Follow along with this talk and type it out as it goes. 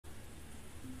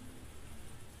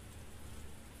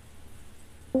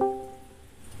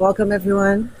Welcome,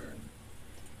 everyone.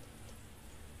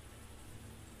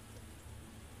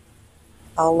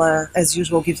 I'll, as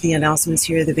usual, give the announcements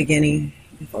here at the beginning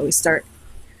before we start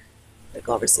the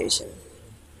conversation.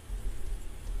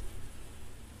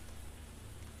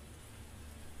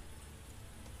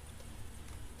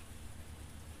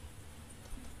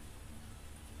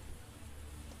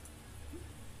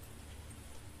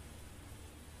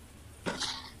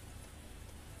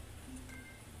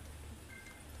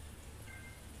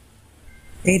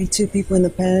 $82 people in the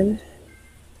pen.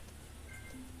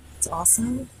 It's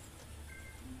awesome.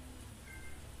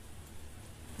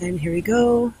 And here we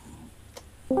go.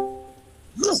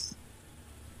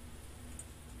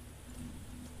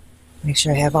 Make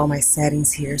sure I have all my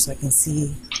settings here so I can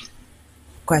see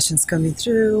questions coming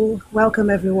through. Welcome,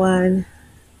 everyone.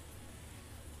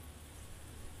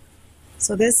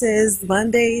 So this is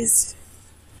Monday's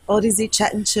ODZ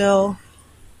Chat and Chill.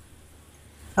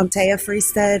 I'm Taya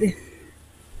Freestead.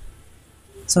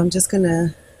 So I'm just going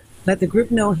to let the group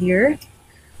know here.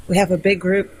 We have a big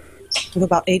group of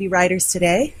about 80 riders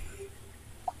today.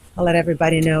 I'll let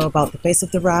everybody know about the pace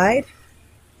of the ride.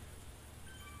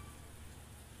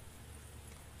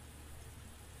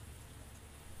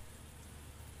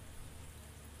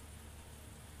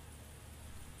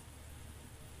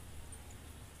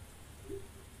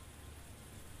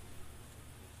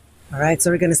 All right,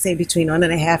 so we're going to say between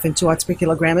 1.5 and 2 watts per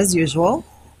kilogram as usual.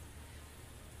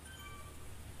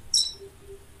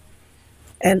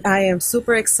 And I am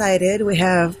super excited. We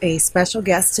have a special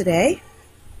guest today.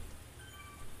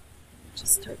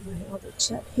 Just start my other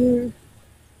chat here.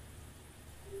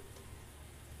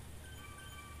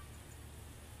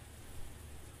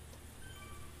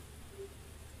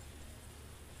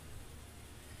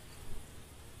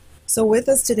 So with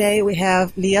us today, we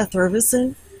have Leah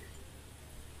Thorvilson.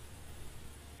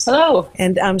 Hello.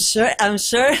 And I'm sure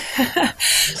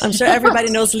everybody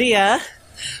knows Leah.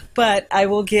 But I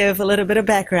will give a little bit of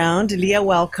background. Leah,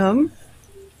 welcome.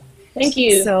 Thank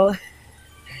you. So,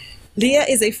 Leah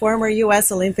is a former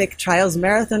U.S. Olympic trials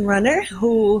marathon runner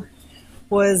who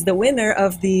was the winner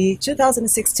of the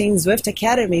 2016 Zwift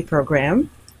Academy program.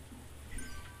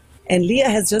 And Leah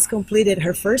has just completed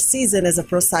her first season as a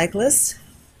pro cyclist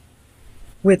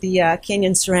with the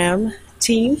CANYON SRAM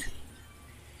team.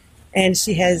 And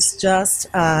she has just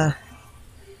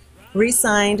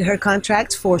re-signed her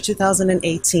contract for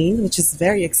 2018, which is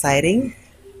very exciting.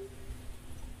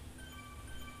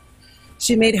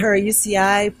 She made her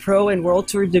UCI Pro and World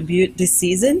Tour debut this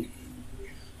season.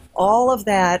 All of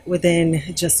that within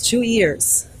just 2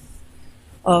 years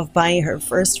of buying her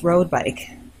first road bike.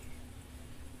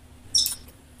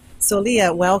 So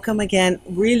Leah, welcome again.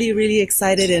 Really, really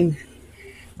excited and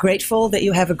grateful that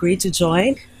you have agreed to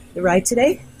join the ride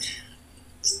today.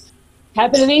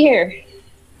 Happy to be here.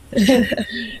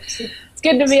 It's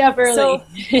good to be up early. So,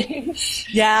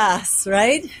 yes,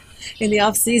 right? In the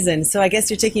off season. So I guess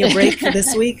you're taking a break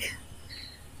this week?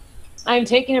 I'm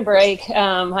taking a break.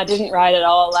 I didn't ride at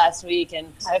all last week, and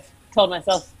I've told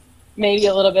myself maybe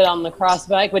a little bit on the cross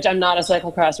bike, which I'm not a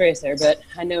cyclocross racer, but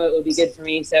I know it would be good for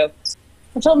me. So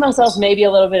I told myself maybe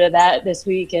a little bit of that this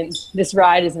week, and this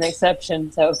ride is an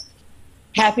exception. So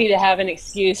happy to have an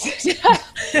excuse to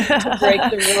break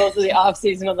the rules of the off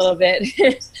season a little bit.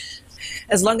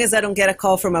 As long as I don't get a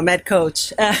call from a med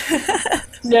coach.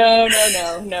 No,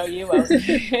 you won't.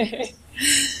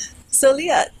 So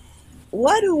Leah,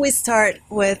 why don't we start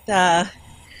with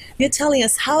you telling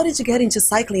us, how did you get into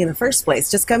cycling in the first place?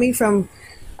 Just coming from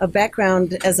a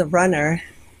background as a runner.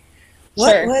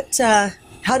 Sure.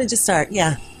 How did you start?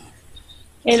 Yeah.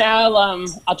 And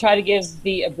I'll try to give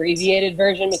the abbreviated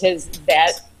version because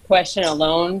that question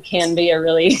alone can be a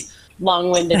really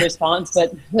long-winded response.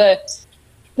 But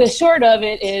the short of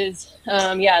it is,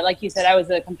 like you said, I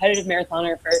was a competitive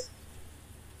marathoner for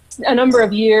a number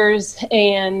of years,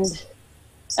 and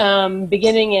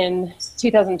beginning in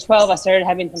 2012, I started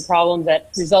having some problems that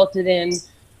resulted in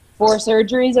 4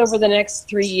 surgeries over the next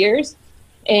 3 years,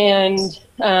 and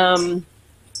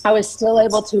I was still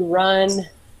able to run.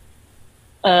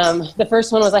 The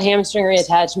first one was a hamstring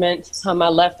reattachment on my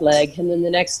left leg, and then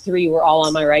the next 3 were all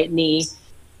on my right knee.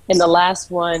 And the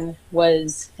last one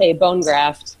was a bone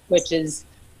graft, which is,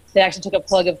 they actually took a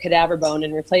plug of cadaver bone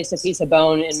and replaced a piece of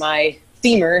bone in my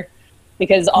femur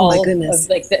because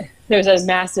there's a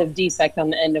massive defect on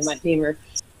the end of my femur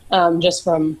just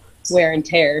from wear and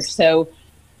tear. So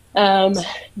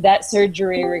that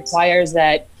surgery requires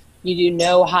that you do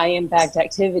no high impact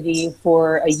activity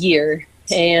for a year.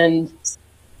 And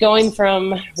going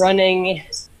from running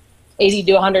 80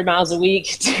 to 100 miles a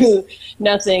week to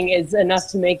nothing is enough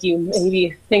to make you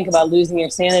maybe think about losing your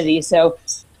sanity. So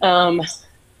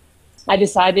I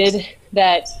decided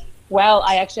that, well,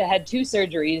 I actually had 2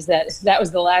 surgeries. That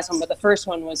was the last one, but the first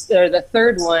one was, or the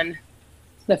third one,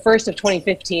 the first of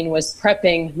 2015 was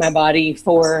prepping my body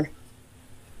for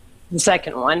the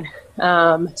second one.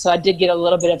 So I did get a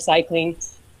little bit of cycling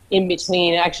in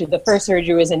between. Actually, the first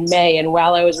surgery was in May, and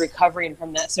while I was recovering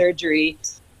from that surgery,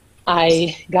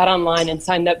 I got online and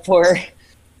signed up for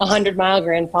a 100-mile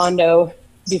Grand Fondo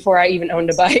before I even owned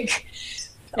a bike.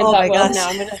 And oh thought, my well, gosh. now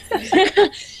I'm gonna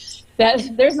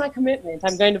there's my commitment.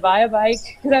 I'm going to buy a bike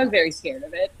because I was very scared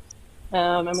of it.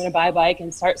 I'm going to buy a bike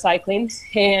and start cycling,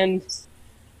 and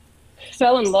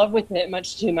fell in love with it,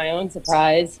 much to my own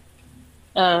surprise.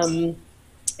 And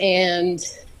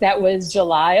that was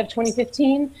July of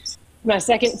 2015. My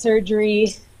second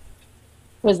surgery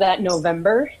was that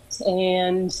November,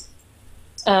 and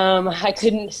I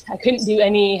couldn't do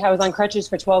any. I was on crutches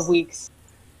for 12 weeks,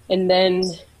 and then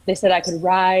they said I could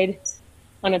ride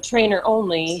on a trainer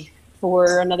only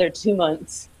for another 2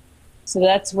 months. So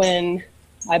that's when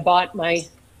I bought I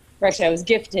was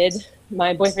gifted.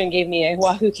 My boyfriend gave me a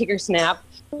Wahoo Kicker Snap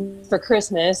for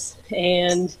Christmas,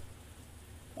 and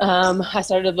I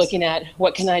started looking at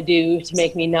what can I do to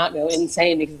make me not go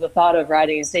insane, because the thought of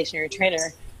riding a stationary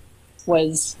trainer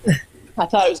was, I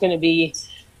thought it was going to be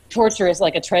torturous,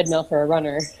 like a treadmill for a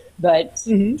runner. But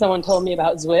someone told me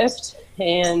about Zwift,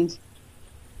 and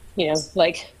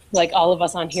like all of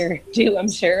us on here do, I'm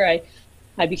sure,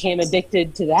 I became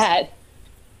addicted to that.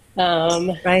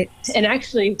 Right. And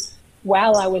actually,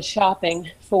 while I was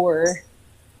shopping for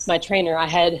my trainer, I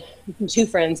had 2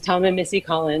 friends, Tom and Missy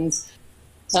Collins,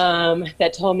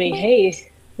 that told me, hey,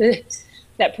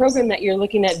 that program that you're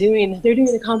looking at doing, they're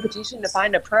doing a competition to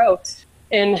find a pro.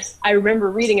 And I remember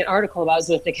reading an article about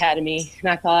Zwift Academy, and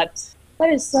I thought, that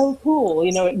is so cool.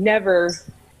 It never,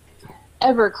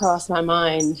 ever crossed my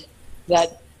mind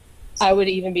that I would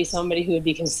even be somebody who would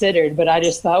be considered. But I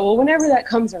just thought, well, whenever that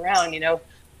comes around,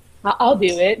 I'll do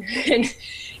it.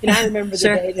 And I remember the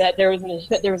day that there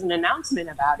was an announcement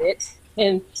about it.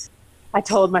 And I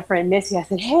told my friend Missy, I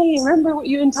said, hey, remember what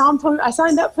you and Tom told me? I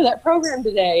signed up for that program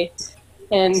today.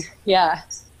 And yeah,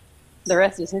 the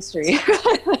rest is history.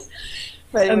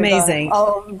 But it amazing.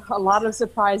 Was a lot of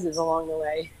surprises along the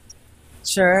way.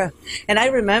 Sure. And I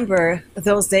remember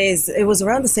those days, it was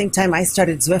around the same time I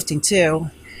started Zwifting too.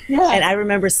 Yeah. And I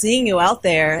remember seeing you out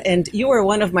there, and you were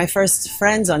one of my first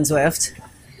friends on Zwift.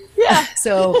 Yeah.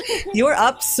 So you were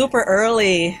up super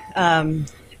early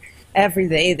every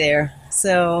day there.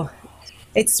 So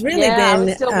it's really been... I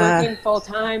was still working full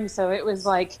time, so it was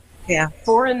like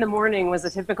 4 a.m. was a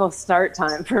typical start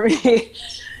time for me.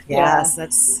 Yes,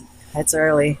 that's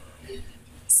early.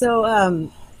 So,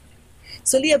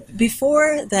 so Leah,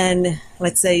 before then,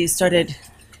 let's say you started,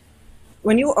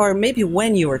 when you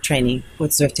were training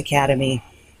with Zwift Academy,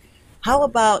 how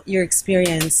about your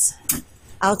experience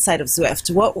outside of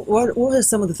Zwift? What were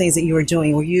some of the things that you were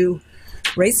doing? Were you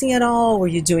racing at all? Were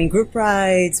you doing group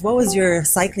rides? What was your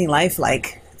cycling life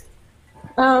like?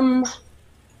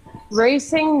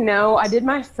 Racing, no. I did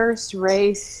my first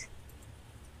race.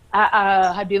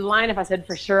 I'd be lying if I said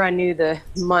for sure I knew the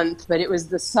month, but it was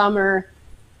the summer,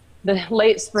 the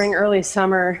late spring, early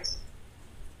summer,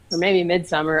 or maybe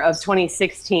midsummer of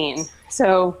 2016.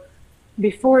 So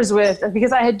before Zwift,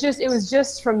 because it was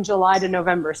just from July to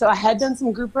November. So I had done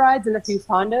some group rides and a few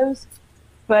fondos,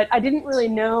 but I didn't really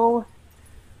know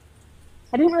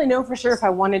for sure if I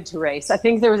wanted to race. I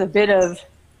think there was a bit of,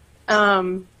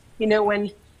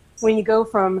 when you go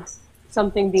from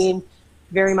something being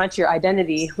very much your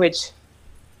identity, which,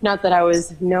 not that I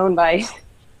was known by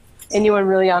anyone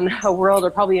really on a world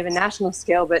or probably even national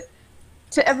scale, but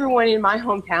to everyone in my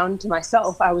hometown, to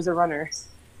myself, I was a runner.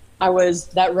 I was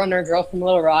that runner girl from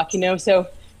Little Rock, so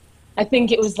I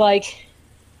think it was like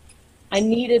I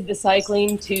needed the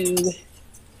cycling to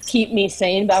keep me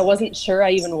sane, but I wasn't sure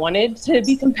I even wanted to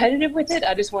be competitive with it.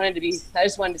 I just wanted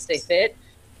to stay fit.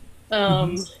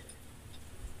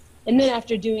 And then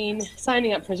after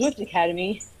signing up for Zwift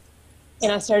Academy,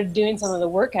 and I started doing some of the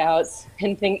workouts,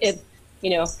 and it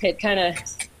kind of,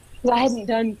 because I hadn't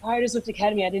done, prior to Zwift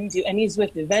Academy, I didn't do any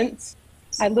Zwift events.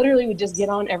 I literally would just get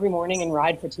on every morning and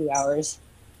ride for 2 hours,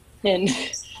 and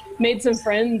made some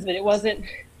friends, but it wasn't,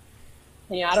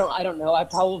 I don't know. I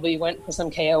probably went for some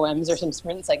KOMs or some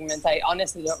sprint segments. I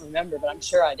honestly don't remember, but I'm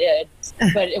sure I did.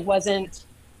 But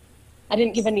I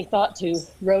didn't give any thought to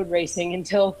road racing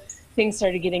until things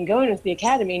started getting going with the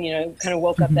academy, and, kind of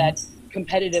woke up that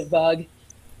competitive bug.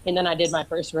 And then I did my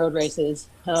first road races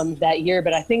that year.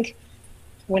 But I think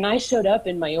when I showed up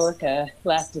in Mallorca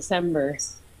last December,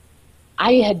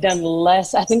 I had done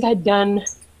less. I think I'd done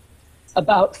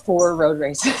about 4 road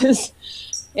races.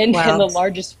 And Wow. the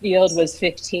largest field was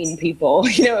 15 people.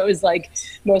 You know, it was like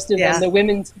most of them, the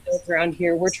women's fields around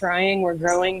here, we're trying, we're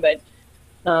growing, but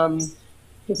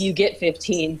if you get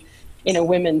 15 in a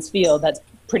women's field, that's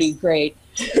pretty great.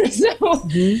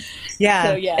 Yeah.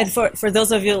 So, yeah. And for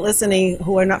those of you listening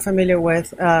who are not familiar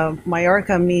with,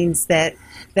 Mallorca means that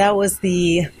was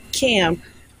the camp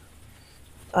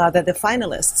that the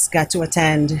finalists got to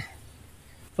attend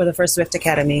for the first Zwift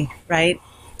Academy, right?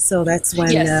 So that's when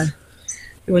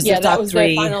it was the top that was three.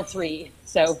 the final three.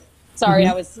 So sorry,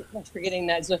 I was forgetting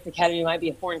that Zwift Academy might be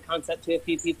a foreign concept to a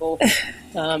few people.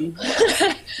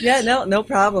 Yeah, no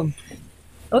problem.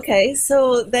 Okay,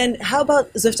 so then how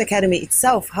about Zwift Academy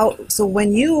itself? So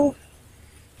when you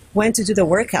went to do the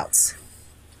workouts,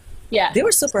 they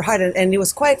were super hard, and it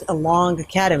was quite a long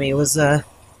academy. It was I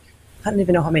don't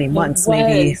even know how many months,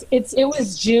 maybe. It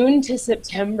was June to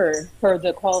September for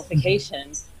the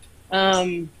qualification.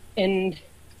 And,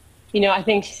 you know, I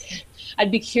think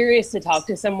I'd be curious to talk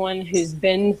to someone who's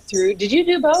been through. Did you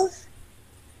do both?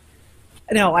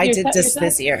 No, I did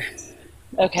this year.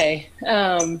 Okay.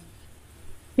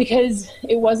 Because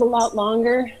it was a lot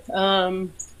longer.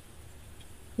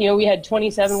 You know, we had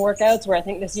 27 workouts, where I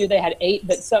think this year they had 8,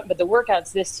 but the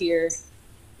workouts this year,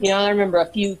 you know, I remember a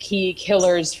few key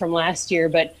killers from last year,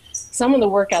 but some of the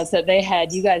workouts that they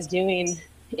had you guys doing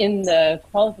in the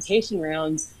qualification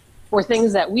rounds were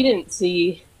things that we didn't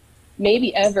see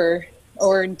maybe ever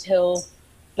or until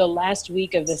the last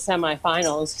week of the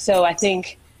semifinals. So I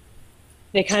think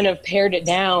they kind of pared it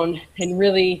down and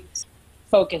really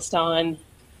focused on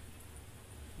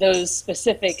those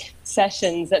specific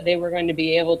sessions that they were going to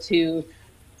be able to,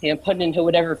 you know, put into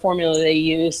whatever formula they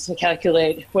use to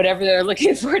calculate whatever they're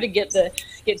looking for to get to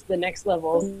the next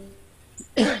level.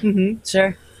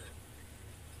 Sure.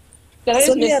 Did I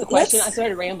just miss the question? I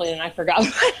started rambling and I forgot.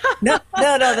 No.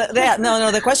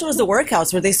 The question was the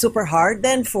workouts. Were they super hard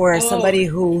then for somebody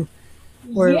who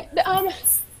were? Yeah,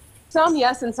 some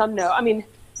yes and some no. I mean,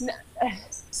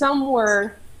 some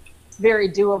were very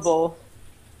doable.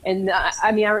 And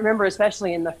I mean, I remember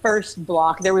especially in the first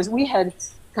block, we had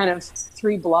kind of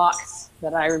 3 blocks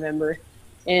that I remember.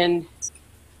 And,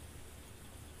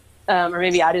 or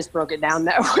maybe I just broke it down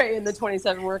that way in the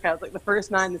 27 workouts, like the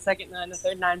first 9, the second 9, the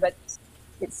third 9. But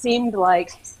it seemed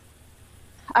like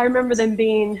I remember them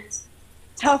being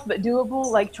tough but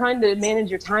doable, like trying to manage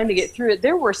your time to get through it.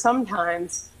 There were some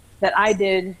times that I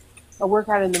did a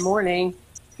workout in the morning,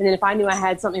 and then if I knew I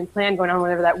had something planned going on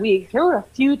whatever that week, there were a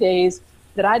few days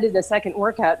that I did the second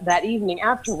workout that evening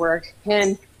after work.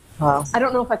 And wow. I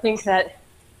don't know if I think that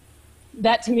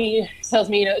to me tells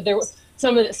me, you know, there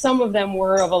some of them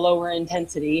were of a lower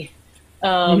intensity.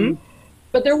 But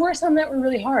there were some that were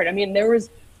really hard. I mean, there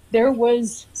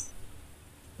was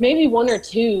maybe 1 or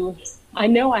 2. I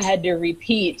know I had to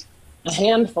repeat a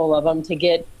handful of them to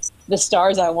get the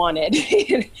stars I wanted.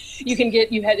 you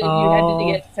had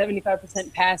to get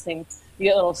 75% passing. You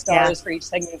get little stars for each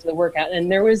segment of the workout. And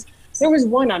there was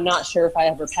one I'm not sure if I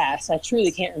ever passed. I truly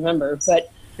can't remember,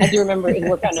 but I do remember it was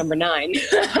workout number 9.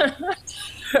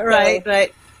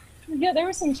 Right. Yeah, there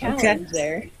was some challenge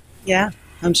there. Yeah,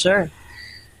 I'm sure.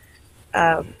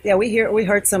 We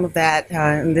heard some of that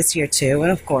this year too,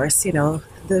 and of course, you know,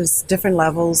 there's different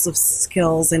levels of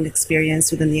skills and experience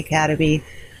within the academy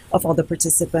of all the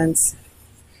participants.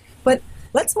 But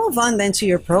let's move on then to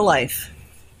your pro life.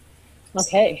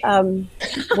 Okay.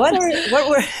 What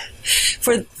were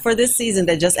for this season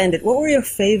that just ended? What were your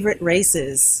favorite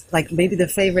races? Like maybe the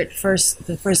first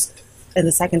and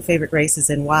the second favorite races,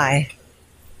 and why?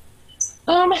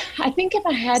 I think if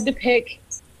I had to pick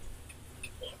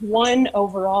one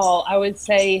overall, I would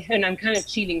say, and I'm kind of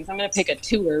cheating because I'm going to pick a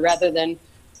tour rather than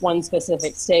one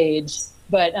specific stage,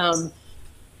 but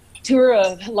tour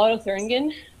of Lotto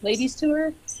Thuringen, ladies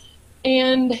tour,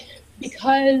 and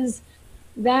because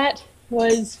that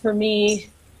was for me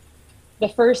the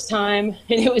first time,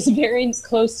 and it was very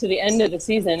close to the end of the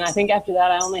season. I think after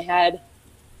that I only had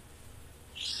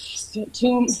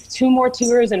two more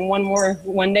tours and one more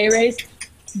one-day race,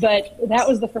 but that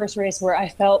was the first race where I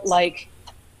felt like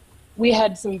we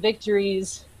had some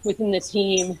victories within the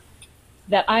team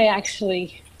that I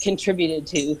actually contributed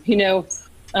to. You know,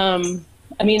 I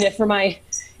mean, if I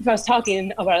was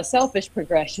talking about a selfish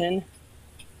progression,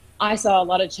 I saw a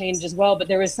lot of change as well, but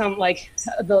there was some, like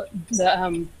the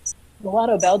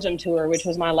Lotto Belgium tour, which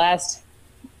was my last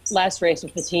race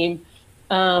with the team.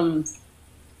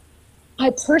 I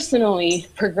personally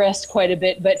progressed quite a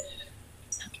bit, but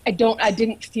I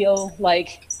didn't feel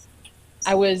like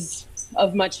I was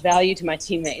of much value to my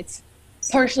teammates,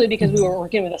 partially because we were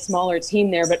working with a smaller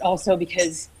team there, but also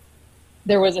because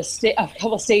there was a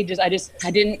couple stages I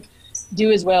didn't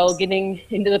do as well, getting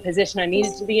into the position I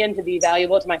needed to be in to be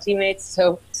valuable to my teammates.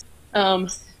 So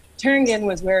Turingen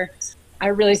was where I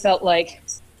really felt like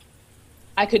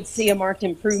I could see a marked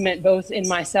improvement both in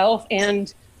myself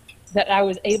and that I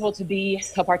was able to be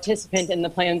a participant in the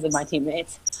plans of my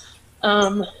teammates.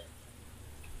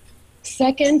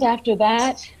 Second after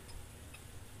that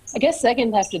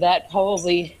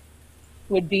probably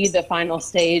would be the final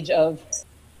stage of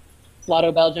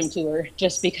Lotto Belgium Tour,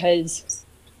 just because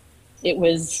it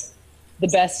was the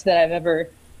best that I've ever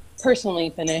personally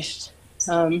finished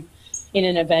in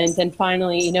an event. And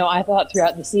finally, you know, I thought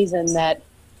throughout the season that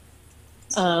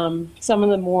some of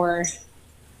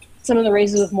the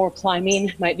races with more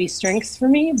climbing might be strengths for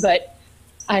me, but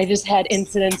I just had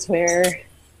incidents where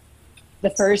the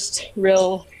first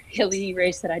real hilly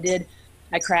race that I did,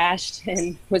 I crashed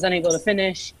and was unable to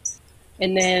finish.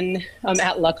 And then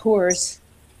at La Course,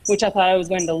 which I thought I was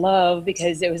going to love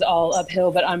because it was all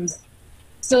uphill, but I'm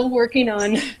still working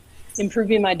on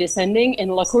improving my descending.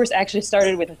 And La Course actually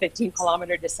started with a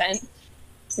 15-kilometer descent.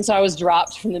 And so I was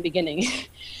dropped from the beginning.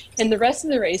 And the rest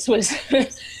of the race was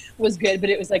was good, but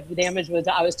it was like the damage was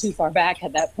I was too far back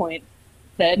at that point.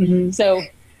 That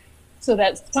so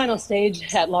that final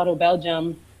stage at Lotto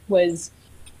Belgium was,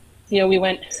 you know, we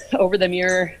went over the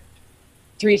Muur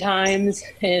 3 times,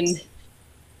 and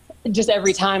just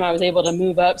every time I was able to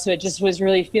move up. So it just was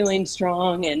really feeling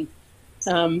strong and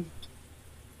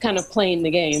kind of playing the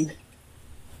game.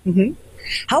 Mm-hmm.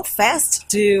 How fast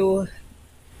do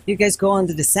you guys go on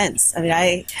the descents? I mean,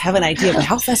 I have an idea, but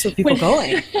how fast were people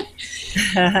going?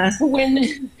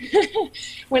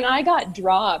 When I got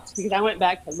dropped, because I went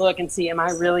back to look and see, am I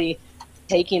really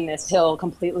taking this hill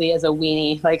completely as a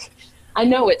weenie? Like, I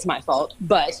know it's my fault,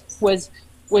 but was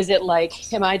it like,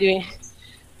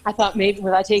 I thought maybe,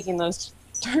 was I taking those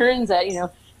turns at,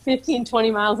 15,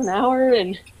 20 miles an hour?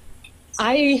 And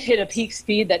I hit a peak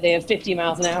speed that day of 50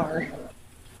 miles an hour.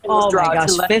 Oh my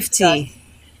gosh, 50.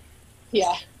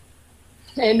 Yeah.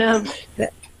 And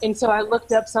so I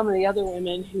looked up some of the other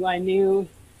women who I knew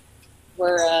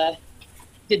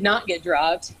did not get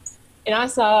dropped. And I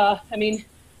saw,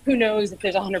 who knows if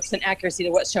there's 100% accuracy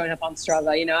to what's showing up on Strava.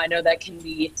 I know that can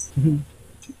be,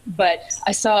 but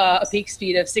I saw a peak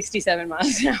speed of 67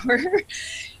 miles an hour.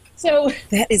 So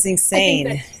that is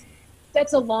insane.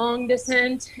 That's a long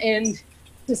descent. And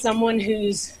to someone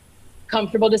who's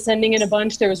comfortable descending in a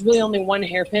bunch, there was really only one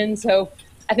hairpin. So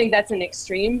I think that's an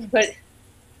extreme, but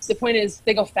the point is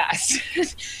they go fast.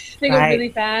 They go really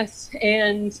fast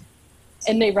and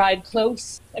they ride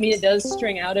close. It does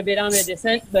string out a bit on the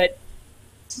descent, but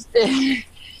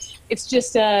it's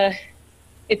just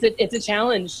it's a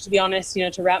challenge, to be honest,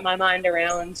 to wrap my mind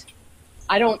around.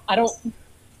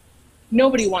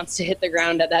 Nobody wants to hit the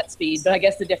ground at that speed, but I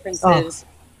guess the difference is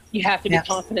you have to be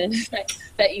confident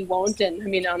that you won't.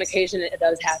 And on occasion it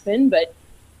does happen, but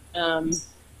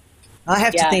I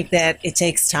have to think that it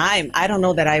takes time. I don't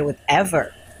know that I would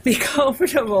ever be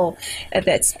comfortable at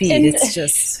that speed. And it's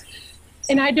just,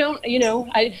 and I don't,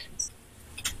 I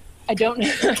don't.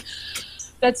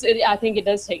 That's. I think it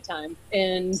does take time,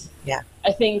 and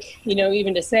I think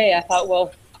even to say, I thought,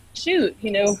 well, shoot,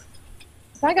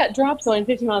 if I got dropped going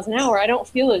 50 miles an hour, I don't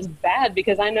feel as bad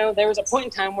because I know there was a point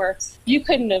in time where you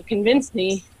couldn't have convinced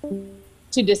me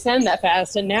to descend that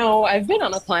fast, and now I've been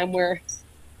on a climb where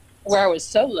I was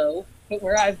so low, but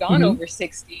where I've gone over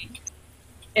 60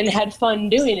 and had fun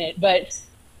doing it. But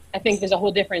I think there's a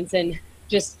whole difference in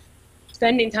just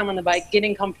spending time on the bike,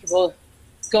 getting comfortable,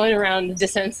 going around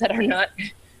descents that are not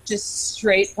just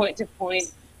straight point to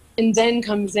point, and then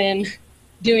comes in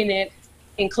doing it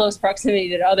in close proximity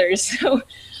to others. So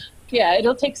yeah,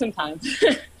 it'll take some time.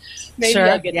 Maybe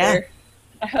I'll get there.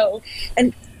 I hope.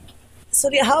 And so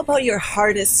how about your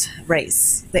hardest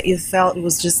race that you felt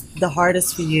was just the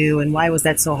hardest for you, and why was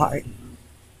that so hard?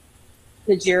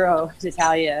 The Giro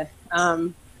d'Italia.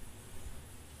 Oh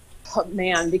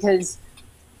man, because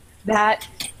that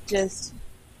just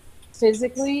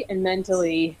physically and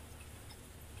mentally,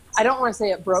 I don't want to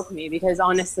say it broke me because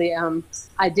honestly,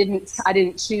 I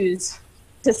didn't choose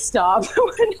to stop.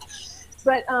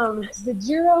 But the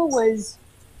Giro was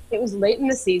late in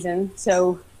the season,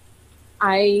 so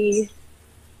I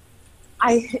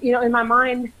in my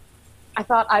mind, I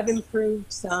thought I've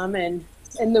improved some, and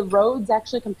the roads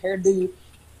actually compared to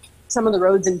some of the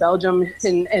roads in Belgium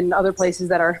and other places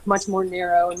that are much more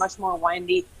narrow and much more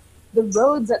windy, the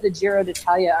roads at the Giro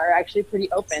d'Italia are actually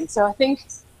pretty open. So I think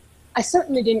I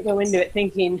certainly didn't go into it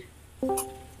thinking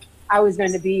I was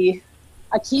going to be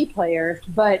a key player,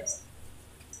 but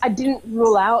I didn't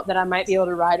rule out that I might be able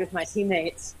to ride with my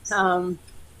teammates and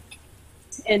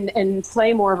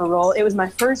play more of a role. It was my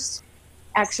first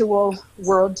actual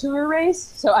world tour race.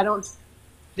 So I don't,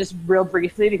 just real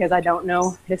briefly, because I don't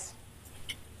know if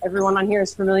everyone on here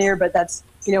is familiar, but that's,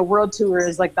 you know, world tour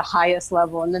is like the highest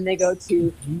level. And then they go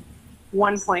to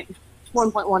 1.1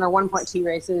 or 1.2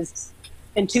 races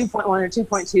and 2.1 or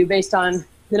 2.2 based on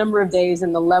the number of days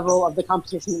and the level of the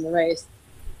competition in the race.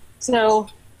 So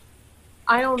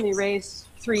I only raced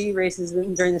 3 races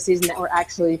during the season that were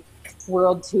actually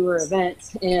world tour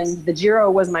events, and the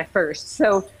Giro was my first.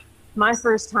 So my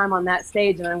first time on that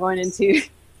stage, and I'm going into,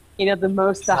 you know, the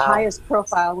highest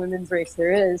profile women's race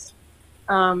there is.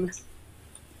 And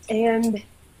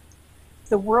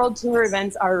the world tour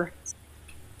events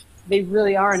they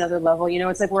really are another level. You know,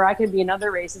 it's like where I could be in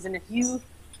other races, and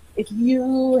if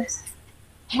you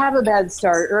have a bad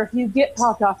start, or if you get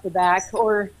popped off the back,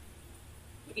 or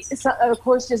a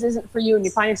course just isn't for you and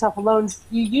you find yourself alone,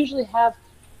 you usually have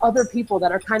other people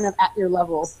that are kind of at your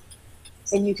level,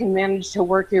 and you can manage to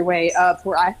work your way up.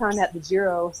 Where I found at the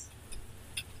Giro,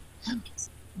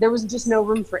 there was just no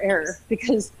room for error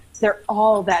because they're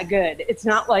all that good. It's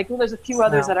not like, well, there's a few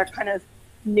others that are kind of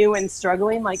new and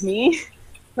struggling like me.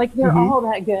 Like, they're all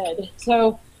that good.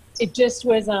 So it just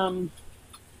was, I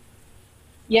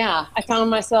found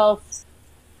myself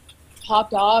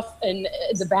popped off in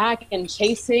the back and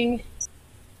chasing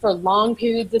for long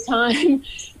periods of time.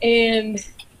 And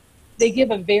they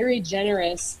give a very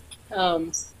generous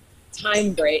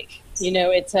time break. You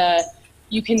know, it's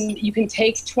you can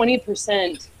take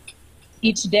 20%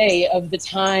 each day of the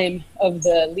time of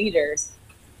the leader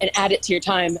and add it to your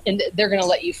time, and they're going to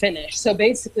let you finish. So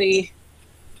basically,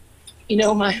 you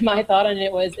know, my thought on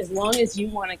it was, as long as you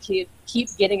want to keep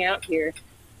getting out here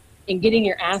and getting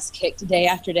your ass kicked day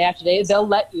after day after day, they'll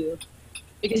let you,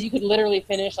 because you could literally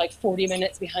finish like 40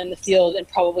 minutes behind the field and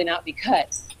probably not be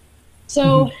cut.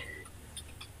 So,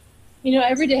 you know,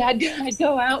 every day I'd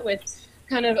go out with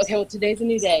kind of, okay, well, today's a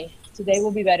new day. Today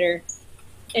will be better.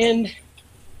 And,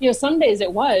 you know, some days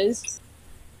it was,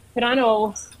 but I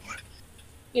know,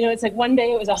 you know, it's like one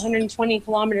day it was a 120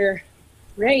 kilometer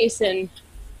race and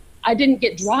I didn't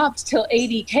get dropped till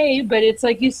 80K, but it's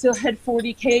like you still had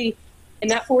 40K, and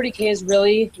that 40K is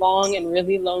really long and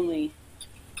really lonely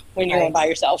when you're by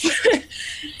yourself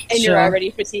and you're already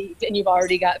fatigued and you've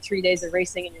already got 3 days of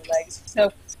racing in your legs.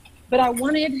 So, but I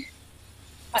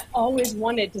always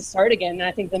wanted to start again. And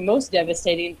I think the most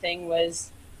devastating thing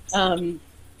was that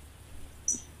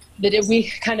we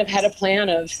kind of had a plan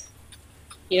of,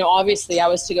 you know, obviously I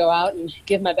was to go out and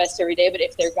give my best every day, but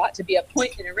if there got to be a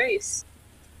point in a race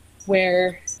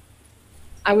where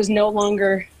I was no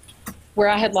longer, where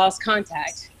I had lost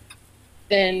contact,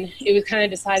 then it was kind of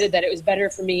decided that it was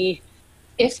better for me,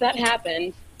 if that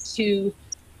happened, to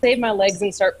save my legs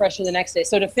and start fresher the next day.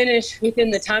 So to finish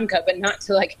within the time cut, but not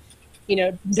to, like, you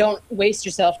know, don't waste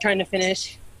yourself trying to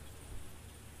finish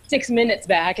 6 minutes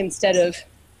back instead of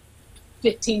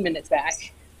 15 minutes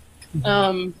back.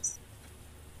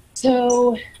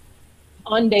 So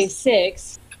on day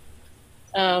 6,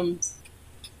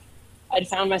 I'd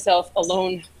found myself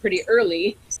alone pretty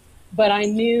early, but I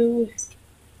knew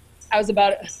I was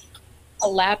about a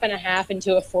lap and a half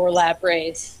into a 4-lap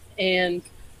race,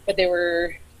 but they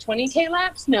were 20K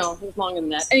laps? No, it was longer than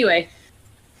that. Anyway,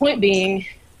 point being,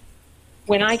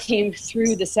 when I came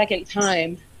through the second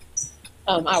time,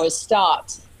 I was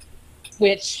stopped,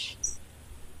 which,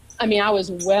 I mean, I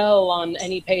was well on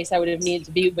any pace I would have needed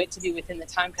to be within the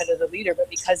time cut of the leader, but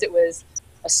because it was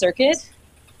a circuit,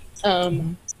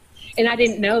 and I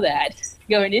didn't know that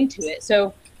going into it.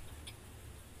 So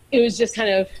it was just kind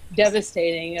of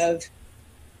devastating of,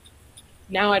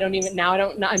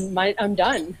 I'm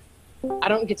done. I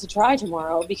don't get to try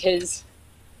tomorrow because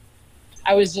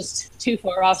I was just too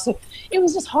far off. So it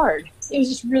was just hard. It was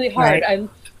just really hard. Right.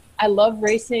 I love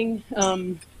racing.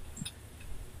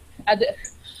 I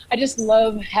just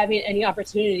love having any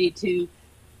opportunity to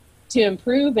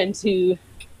improve and to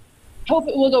hope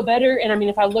it will go better. And I mean,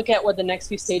 if I look at what the next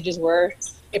few stages were,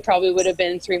 it probably would have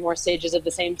been 3 more stages of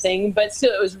the same thing, but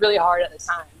still it was really hard at the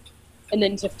time. And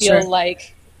then to feel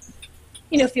like,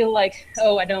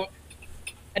 oh, I don't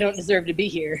deserve to be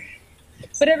here.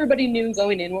 But everybody knew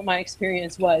going in what my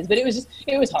experience was, but it was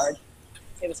hard.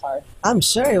 It was hard. I'm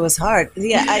sure it was hard.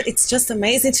 Yeah, it's just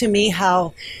amazing to me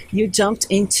how you jumped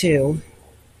into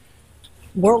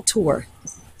World Tour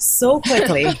so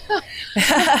quickly.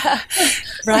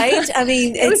 Right? I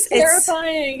mean, it's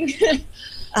terrifying.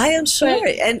 I am sure.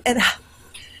 And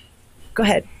go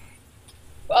ahead.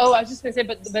 Oh, I was just going to say,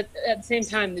 but at the same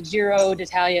time, the Giro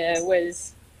d'Italia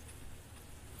was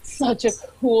such a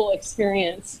cool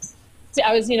experience. See,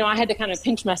 I had to kind of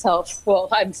pinch myself. Well,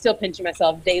 I'm still pinching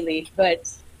myself daily, but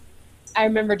I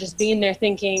remember just being there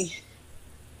thinking,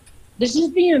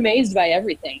 just being amazed by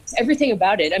everything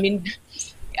about it. I mean,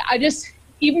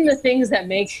 even the things that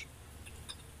make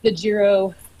the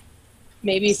Giro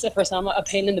maybe for some a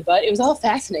pain in the butt, it was all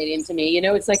fascinating to me. You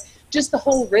know, it's like just the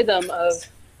whole rhythm of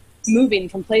moving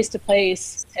from place to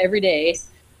place every day.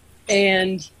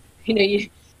 And, you know, you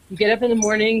get up in the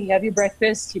morning, you have your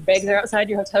breakfast, your bags are outside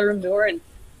your hotel room door, and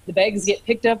the bags get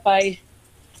picked up by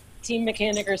team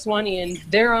mechanic or Swanee, and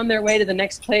they're on their way to the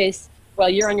next place while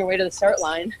you're on your way to the start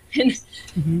line. And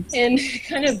and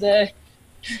kind of I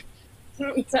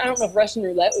don't know if Russian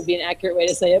roulette would be an accurate way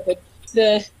to say it, but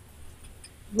the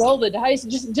roll the dice,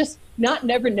 just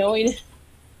never knowing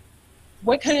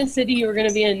what kind of city you were going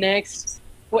to be in next,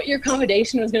 what your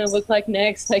accommodation was going to look like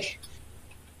next. Like,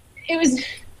 it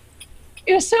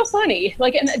was so funny.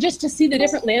 Like, and just to see the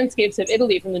different landscapes of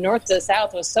Italy from the north to the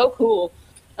south was so cool.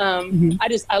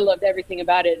 I loved everything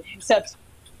about it, except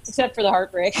for the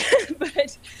heartbreak.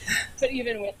 but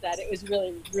even with that, it was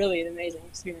really, really an amazing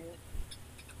experience.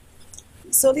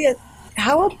 So Leah,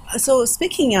 so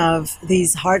speaking of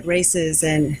these hard races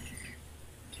and,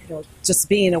 you know, just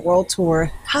being a world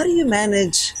tour, how do you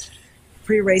manage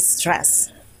pre-race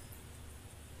stress?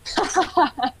 Do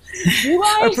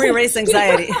I? Or pre-race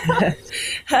anxiety?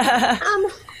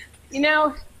 You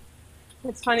know,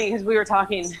 it's funny because we were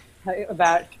talking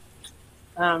about,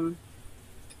 or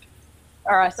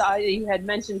I saw you had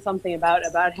mentioned something about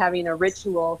having a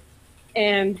ritual,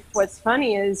 and what's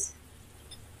funny is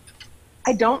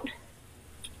I don't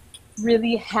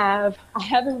really have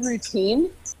a routine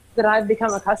that I've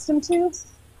become accustomed to,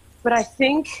 but I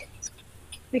think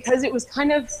because it was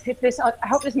kind of, I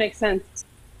hope this makes sense,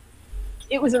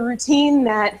 it was a routine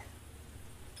that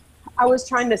I was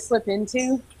trying to slip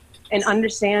into and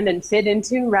understand and fit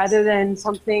into, rather than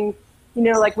something, you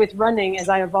know, like with running, as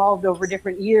I evolved over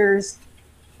different years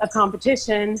of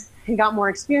competition and got more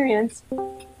experience,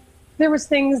 there was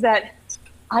things that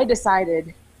I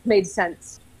decided made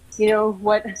sense. You know,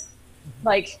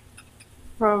 like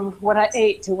from what I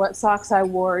ate to what socks I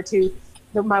wore to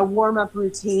my warm-up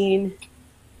routine.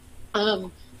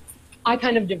 I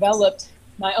kind of developed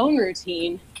my own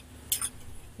routine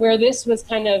where this was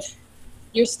kind of,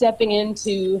 you're stepping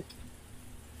into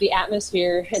the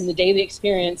atmosphere and the daily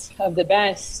experience of the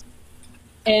best.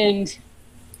 And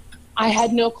I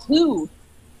had no clue.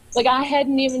 Like, I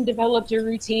hadn't even developed a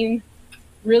routine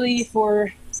really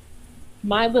for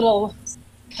my little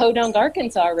Podunk,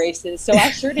 Arkansas races. So I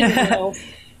sure didn't know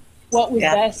what was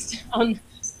best on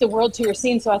the world tour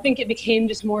scene. So I think it became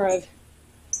just more of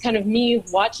kind of me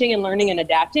watching and learning and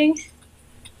adapting.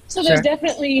 So there's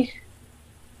definitely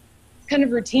kind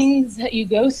of routines that you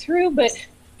go through, but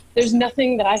there's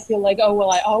nothing that I feel like, oh, well,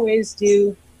 I always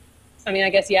do. I mean, I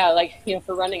guess, yeah, like, you know,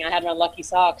 for running, I had my lucky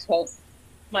socks. Well,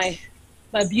 my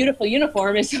beautiful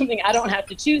uniform is something I don't have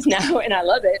to choose now, and I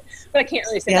love it. But I can't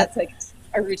really say that's like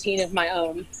a routine of my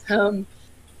own. And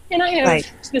I have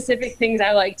specific things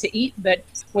I like to eat, but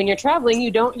when you're traveling,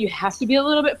 you have to be a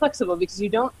little bit flexible because you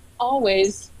don't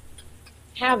always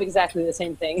have exactly the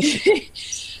same thing.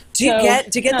 Do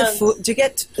you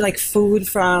get like food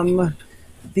from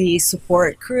the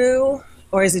support crew,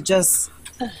 or is it just,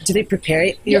 do they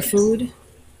prepare your food?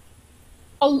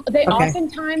 They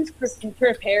oftentimes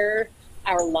prepare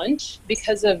our lunch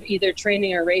because of either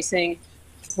training or racing.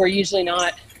 We're usually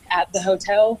not at the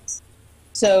hotel.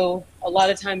 So a lot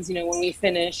of times, you know, when we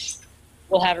finish,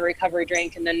 we'll have a recovery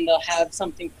drink, and then they'll have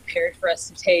something prepared for us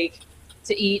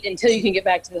to eat until you can get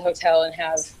back to the hotel and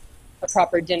have a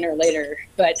proper dinner later.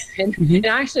 But and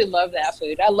I actually love that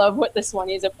food. I love what the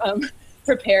Swanees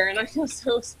prepare, and I feel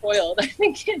so spoiled. I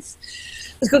think it's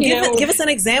give us an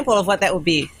example of what that would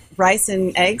be. Rice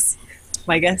and eggs,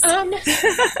 I guess.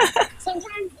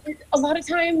 Sometimes, a lot of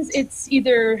times, it's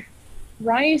either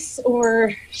rice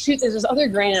or there's this other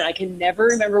grain, and I can never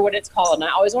remember what it's called. And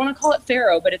I always want to call it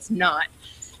farro, but it's not.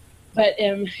 But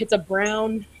it's a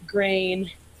brown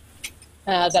grain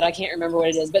that I can't remember what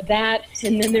it is. But that,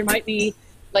 and then there might be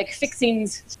like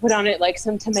fixings put on it, like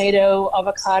some tomato,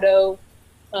 avocado,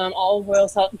 olive oil,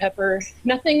 salt and pepper.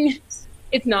 Nothing.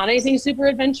 It's not anything super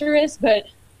adventurous, but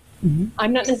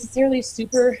I'm not necessarily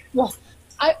super. Well,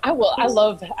 I'm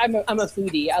a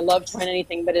foodie. I love trying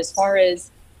anything. But as far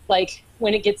as like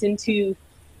when it gets into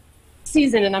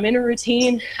season and I'm in a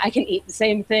routine, I can eat the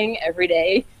same thing every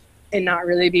day and not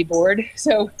really be bored.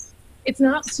 So it's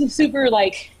not super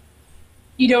like,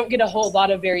 you don't get a whole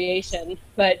lot of variation,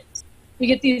 but we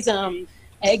get these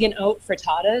egg and oat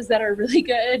frittatas that are really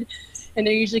good, and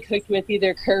they're usually cooked with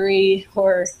either curry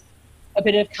or a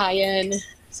bit of cayenne.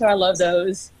 So I love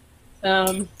those.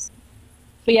 But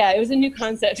yeah, it was a new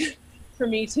concept for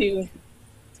me to,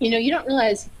 you know, you don't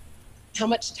realize how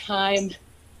much time,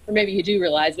 or maybe you do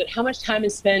realize, but how much time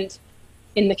is spent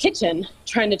in the kitchen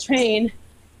trying to train,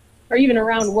 or even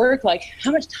around work. Like,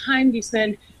 how much time do you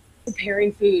spend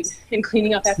preparing food and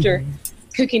cleaning up after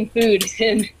cooking food?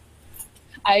 And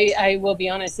I will be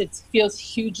honest, it feels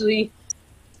hugely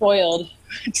spoiled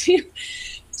to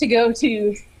go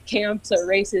to camps or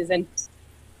races and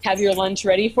have your lunch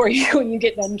ready for you when you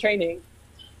get done training.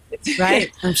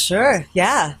 Right, I'm sure.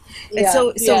 Yeah. And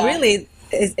so really,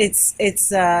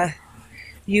 it's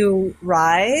you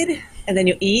ride, and then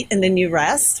you eat, and then you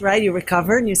rest, right? You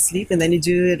recover and you sleep, and then you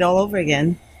do it all over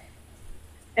again.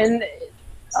 And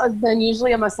then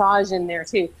usually a massage in there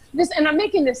too. And I'm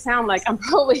making this sound like I'm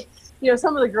probably,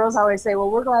 some of the girls always say,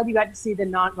 well, we're glad you got to see the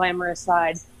not glamorous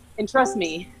side. And trust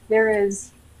me, there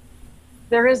is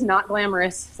not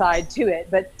glamorous side to it.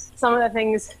 But some of the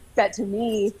things that to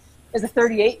me, as a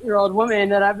 38-year-old woman,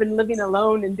 that I've been living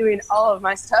alone and doing all of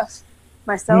my stuff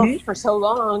myself for so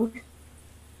long,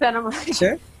 that I'm like,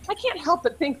 sure. I can't help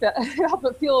but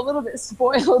feel a little bit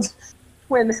spoiled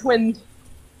when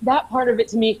that part of it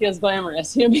to me feels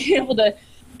glamorous. Being able to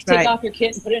take off your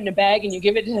kit and put it in a bag and you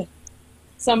give it to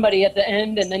somebody at the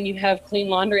end, and then you have clean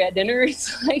laundry at dinner.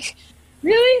 It's like,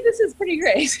 really? This is pretty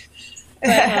great.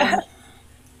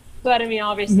 But I mean,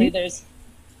 obviously there's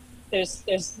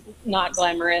not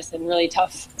glamorous and really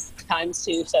tough times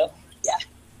too. So yeah.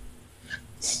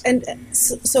 And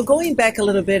so going back a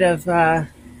little bit of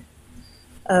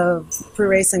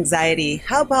pre-race anxiety,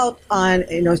 how about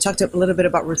you talked a little bit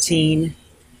about routine,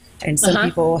 and some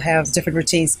people have different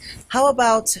routines. How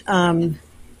about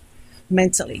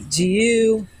mentally? Do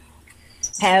you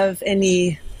have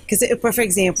any, because for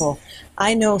example,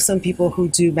 I know some people who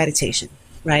do meditation,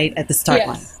 right, at the start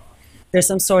line. There's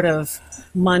some sort of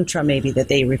mantra maybe that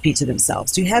they repeat to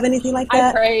themselves. Do you have anything like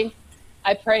that?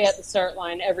 I pray at the start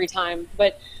line every time.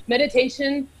 But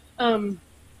meditation, I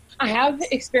have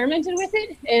experimented with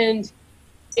it. And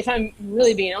if I'm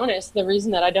really being honest, the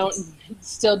reason that I don't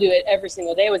still do it every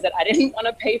single day was that I didn't want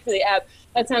to pay for the app.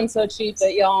 That sounds so cheap,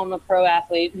 but y'all, I'm a pro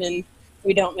athlete and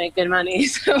we don't make good money.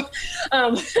 So,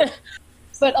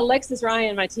 but Alexis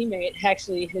Ryan, my teammate,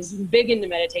 actually is big into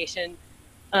meditation.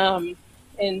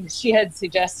 And she had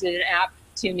suggested an app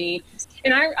to me,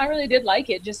 and I really did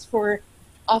like it, just for,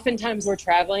 oftentimes we're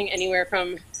traveling anywhere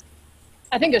from,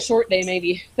 I think a short day,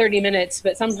 maybe 30 minutes,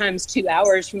 but sometimes 2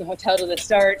 hours from the hotel to the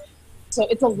start. So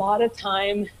it's a lot of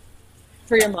time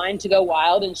for your mind to go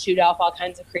wild and shoot off all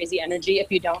kinds of crazy energy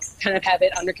if you don't kind of have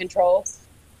it under control.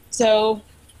 So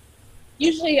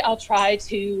usually I'll try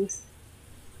to,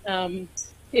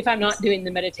 if I'm not doing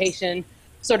the meditation,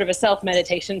 sort of a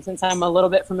self-meditation, since I'm a little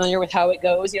bit familiar with how it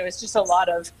goes. It's just a lot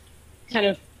of kind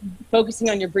of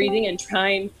focusing on your breathing and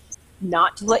trying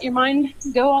not to let your mind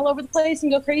go all over the place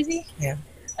and go crazy. Yeah.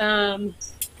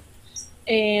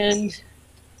 And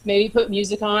maybe put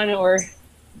music on, or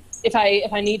if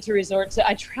I need to resort to,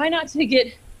 I try not to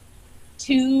get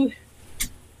too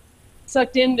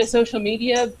sucked into social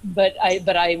media, but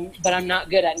I'm not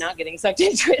good at not getting sucked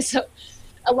into it. So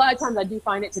a lot of times I do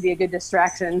find it to be a good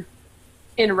distraction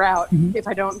en route. If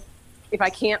I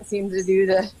can't seem to do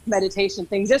the meditation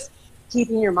thing, just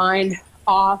keeping your mind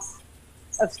off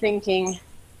of thinking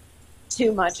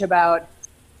too much about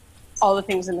all the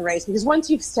things in the race. Because once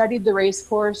you've studied the race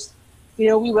course,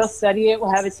 we will study it,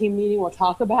 we'll have a team meeting, we'll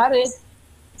talk about it.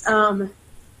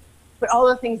 But all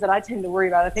the things that I tend to worry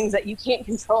about are things that you can't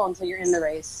control until you're in the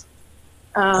race.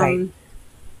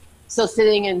 So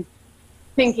sitting and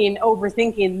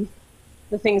overthinking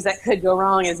the things that could go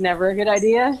wrong is never a good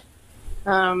idea.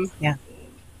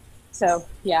 So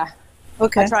yeah.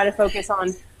 Okay. I try to focus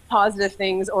on positive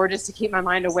things, or just to keep my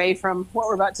mind away from what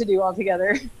we're about to do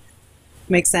altogether.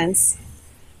 Makes sense.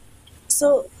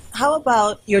 So how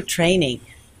about your training?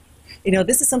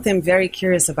 This is something I'm very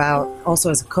curious about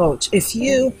also as a coach. If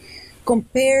you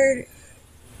compare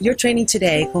your training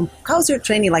today, how's your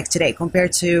training like today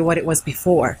compared to what it was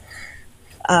before?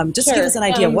 Just give us an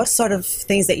idea. What sort of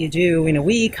things that you do in a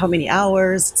week, how many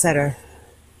hours, etc.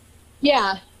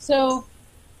 Yeah. So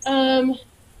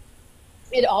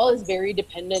it all is very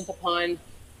dependent upon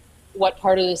what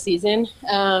part of the season.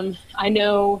 I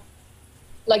know,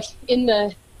 like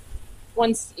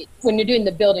when you're doing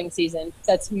the building season,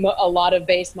 that's a lot of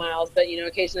base miles, but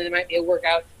occasionally there might be a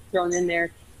workout thrown in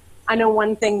there. I know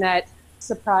one thing that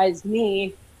surprised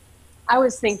me, I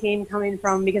was thinking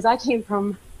because I came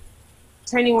from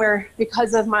training where,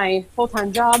 because of my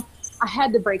full-time job, I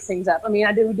had to break things up. I mean,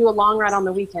 I do a long ride on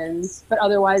the weekends, but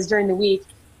otherwise during the week,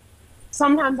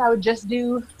 sometimes I would just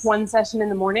do one session in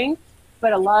the morning,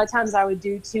 but a lot of times I would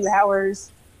do 2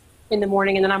 hours in the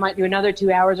morning, and then I might do another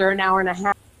 2 hours or an hour and a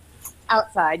half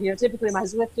outside. Typically my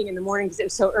Zwifting in the morning because it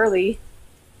was so early.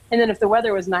 And then if the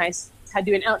weather was nice, I'd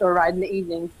do an outdoor ride in the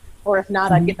evening. Or if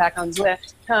not, I'd get back on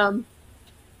Zwift.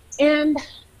 And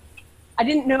I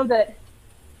didn't know that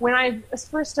when I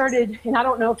first started, and I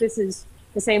don't know if this is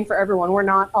the same for everyone. We're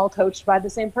not all coached by the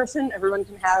same person. Everyone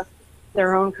can have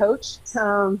their own coach.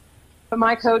 But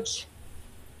my coach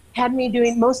had me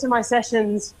doing most of my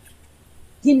sessions.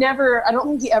 I don't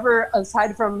think he ever,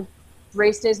 aside from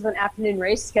race days with an afternoon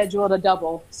race, scheduled a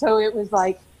double. So it was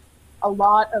like a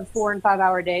lot of 4 and 5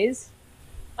 hour days,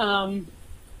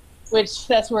 which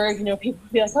that's where, people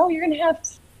would be like, oh, you're going to have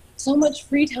so much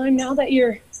free time now that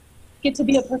get to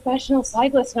be a professional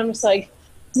cyclist. And I'm just like,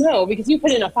 no, because you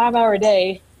put in a 5 hour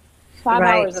day, 5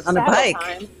 hours of saddle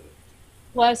time,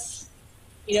 plus,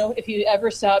 if you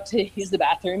ever stop to use the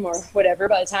bathroom or whatever,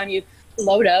 by the time you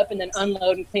load up and then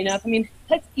unload and clean up,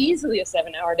 that's easily a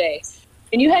 7 hour day.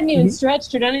 And you hadn't even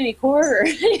stretched or done any core or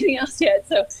anything else yet.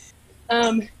 So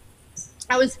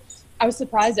I was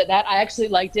surprised at that. I actually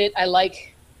liked it. I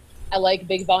like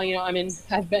big volume.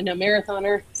 I've been a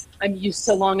marathoner. I'm used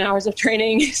to long hours of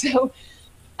training. So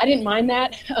I didn't mind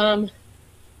that.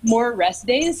 More rest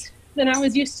days than I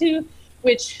was used to,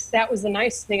 which that was the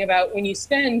nice thing about when you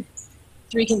spend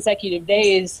 3 consecutive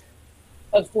days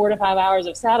of 4 to 5 hours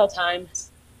of saddle time.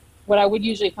 What I would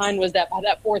usually find was that by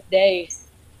that 4th day,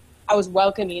 I was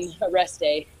welcoming a rest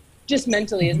day, just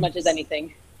mentally as much as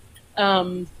anything.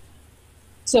 So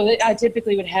I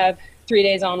typically would have 3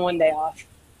 days on, 1 day off.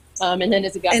 And then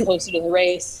as it got closer to the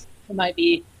race, it might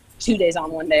be 2 days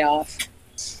on, 1 day off.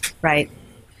 Right.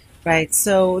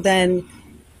 So then,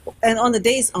 and on the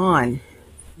days on,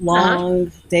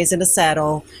 long days in the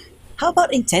saddle, how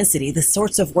about intensity, the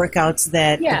sorts of workouts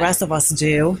that the rest of us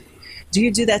do? Do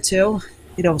you do that too?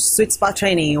 Sweet spot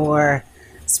training or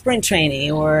sprint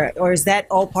training, or is that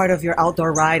all part of your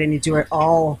outdoor ride and you do it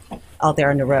all out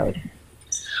there on the road?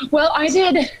 Well, I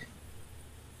did.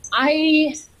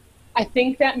 I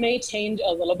think that may change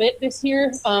a little bit this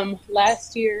year.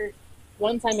 Last year,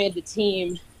 once I made the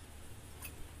team,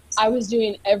 I was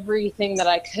doing everything that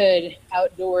I could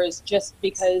outdoors just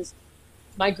because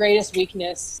my greatest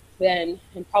weakness then,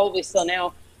 and probably still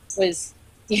now, was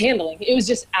the handling. It was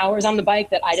just hours on the bike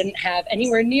that I didn't have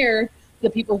anywhere near the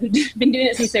people who'd been doing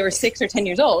it since they were 6 or 10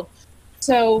 years old.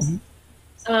 So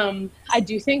I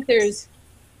do think there's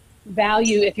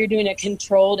value if you're doing a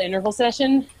controlled interval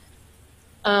session.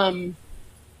 Zwift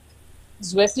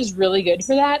is really good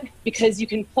for that because you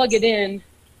can plug it in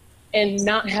and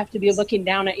not have to be looking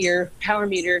down at your power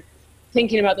meter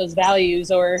thinking about those values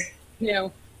or,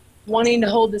 wanting to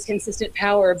hold this consistent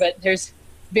power, but there's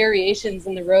variations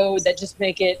in the road that just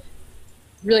make it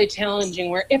really challenging,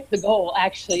 where if the goal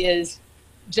actually is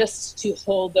just to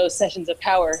hold those sessions of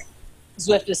power,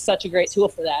 Zwift is such a great tool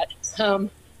for that.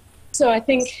 So I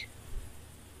think,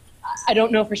 I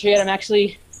don't know for sure yet, I'm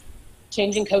actually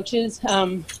changing coaches.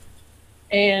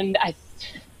 And I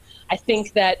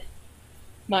think that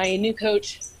my new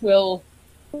coach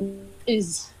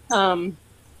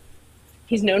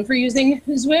he's known for using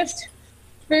Zwift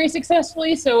very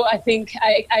successfully. So I think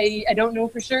I don't know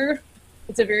for sure.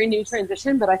 It's a very new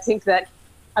transition, but I think that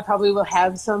I probably will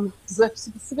have some Zwift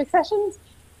specific sessions.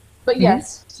 But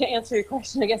yes, to answer your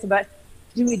question, I guess, about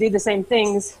do we do the same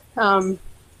things? And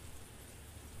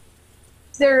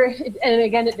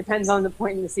again, it depends on the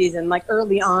point in the season. Like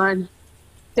early on,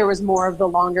 there was more of the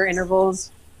longer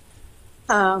intervals,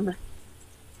 5,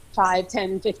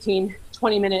 10, 15,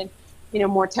 20 minute,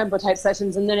 more tempo type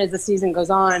sessions. And then as the season goes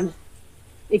on,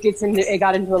 it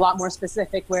got into a lot more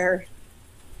specific, where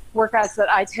workouts that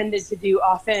I tended to do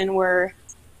often were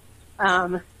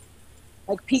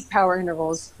like peak power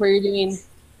intervals, where you're doing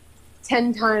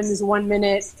 10 times 1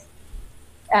 minute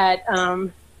at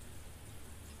 100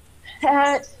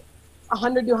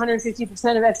 to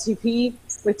 150% of FTP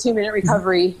with 2 minute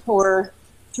recovery, or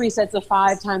 3 sets of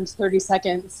 5 times 30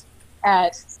 seconds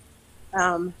at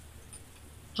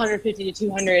 150 to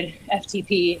 200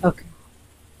 FTP. Okay.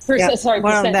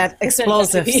 More on that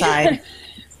explosive side.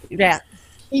 Yeah.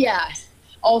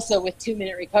 Also with 2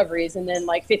 minute recoveries and then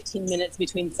like 15 minutes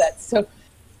between sets. So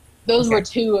those were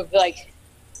two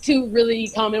really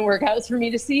common workouts for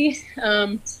me to see.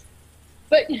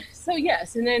 But so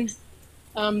yes, and then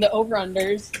the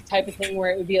over-unders type of thing,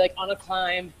 where it would be like on a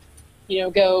climb,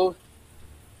 go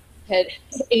at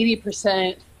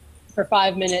 80% for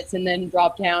 5 minutes and then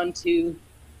drop down to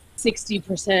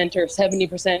 60% or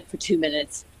 70% for 2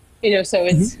 minutes. So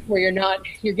it's where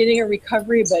you're getting a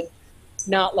recovery, but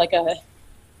not like a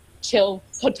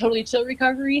totally chill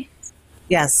recovery.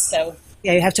 Yes. So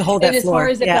yeah, you have to hold that floor.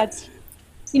 As far as if that's,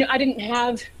 I didn't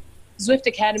have Zwift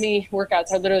Academy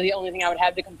workouts are literally the only thing I would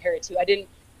have to compare it to. I didn't,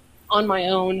 on my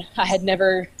own, I hadn't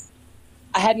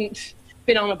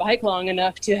been on a bike long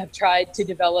enough to have tried to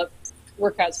develop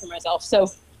workouts for myself.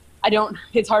 So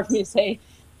it's hard for me to say,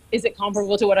 is it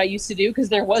comparable to what I used to do? Because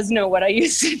there was no what I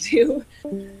used to do.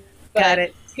 But Got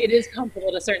it. It is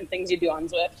comparable to certain things you do on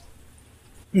Zwift.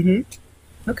 Mm-hmm.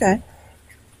 Okay.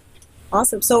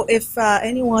 Awesome. So if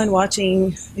anyone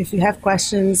watching, if you have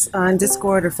questions on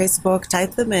Discord or Facebook,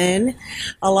 type them in.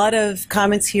 A lot of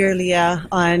comments here, Leah,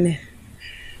 on,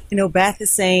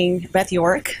 Beth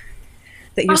York,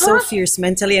 that you're so fierce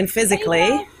mentally and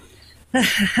physically.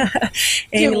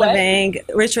 Amy Levang,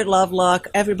 Richard Lovelock,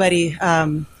 everybody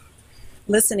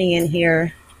listening in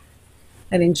here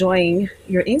and enjoying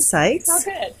your insights. Oh,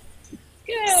 good.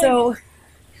 Good. So,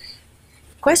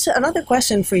 another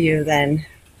question for you then.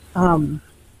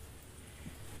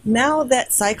 Now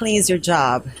that cycling is your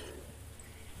job,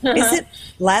 is it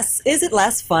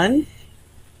less fun?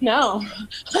 No.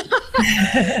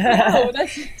 No,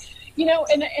 that's,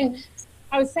 and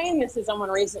I was saying this to someone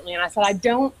recently, and I said, I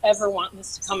don't ever want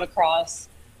this to come across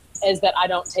as that I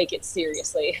don't take it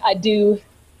seriously. I do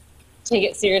take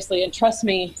it seriously, and trust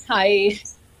me, I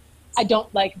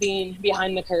don't like being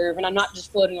behind the curve, and I'm not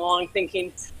just floating along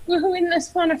thinking, woohoo, isn't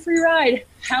this fun, a free ride?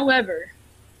 However,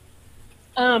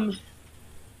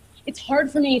 it's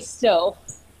hard for me still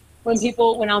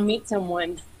when I'll meet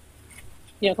someone,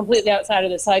 completely outside of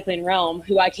the cycling realm,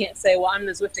 who I can't say, well, I'm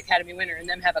the Zwift Academy winner, and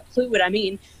them have a clue what I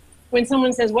mean. When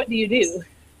someone says, what do you do?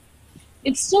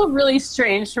 It's still really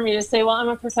strange for me to say, well, I'm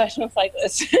a professional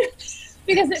cyclist,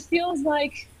 because it feels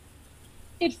like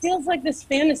this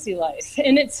fantasy life.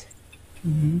 And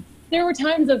there were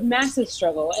times of massive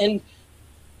struggle and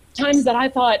times that I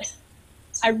thought,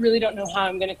 I really don't know how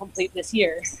I'm going to complete this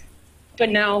year. But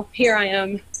now here I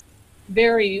am,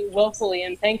 very willfully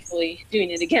and thankfully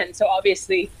doing it again. So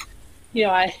obviously,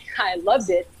 I loved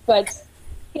it, but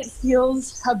it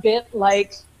feels a bit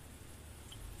like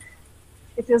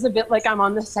I'm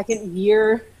on the second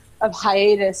year of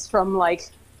hiatus from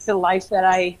the life that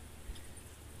I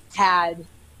had.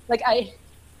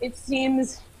 It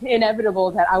seems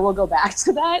inevitable that I will go back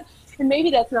to that. And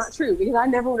maybe that's not true, because I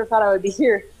never would have thought I would be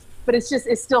here. But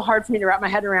it's still hard for me to wrap my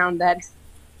head around that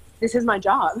this is my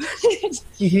job.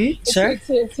 Sure.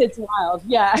 It's wild.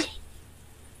 Yeah.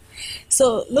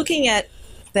 So looking at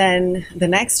then the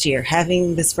next year,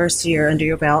 having this first year under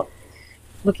your belt,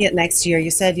 looking at next year,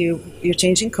 you said you're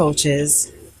changing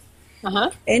coaches.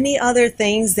 Any other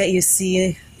things that you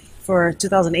see for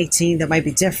 2018 that might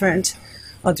be different,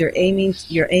 or you're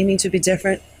aiming to be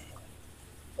different?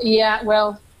 Yeah,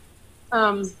 well,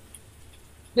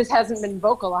 this hasn't been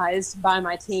vocalized by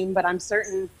my team, but I'm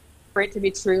certain for it to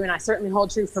be true, and I certainly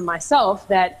hold true for myself,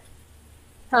 that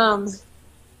I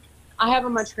have a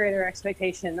much greater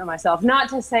expectation of myself. Not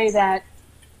to say that,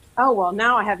 oh, well,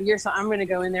 now I have a year, so I'm going to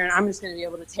go in there and I'm just going to be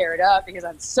able to tear it up because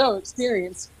I'm so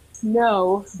experienced.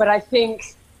 No, but I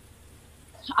think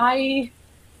I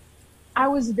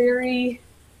was very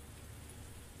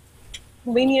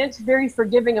lenient, very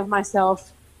forgiving of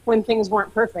myself when things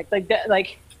weren't perfect. I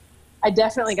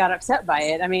definitely got upset by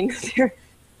it. I mean,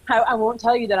 I won't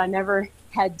tell you that I never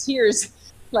had tears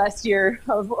last year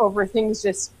over things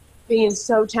just being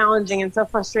so challenging and so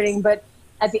frustrating. But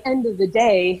at the end of the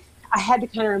day, I had to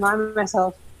kind of remind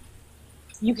myself,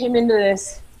 you came into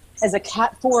this as a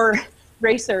Cat 4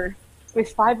 racer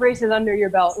with 5 races under your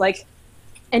belt. Like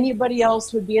anybody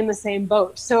else would be in the same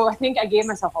boat. So I think I gave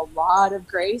myself a lot of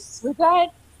grace with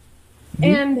that.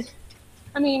 And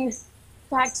I mean,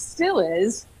 fact still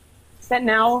is that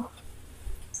now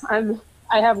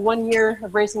I have 1 year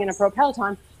of racing in a pro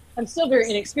peloton. I'm still very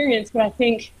inexperienced, but I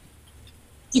think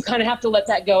you kind of have to let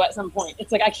that go at some point.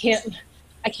 It's like I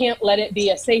can't let it be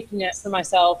a safety net for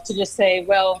myself to just say,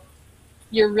 well,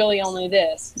 you're really only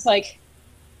this. It's like,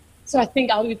 so I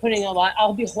think I'll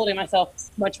be holding myself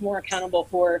much more accountable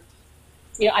for,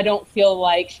 I don't feel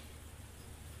like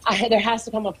there has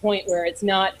to come a point where it's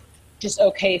not just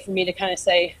okay for me to kind of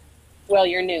say, well,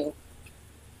 you're new,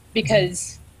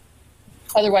 because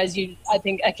otherwise I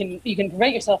think you can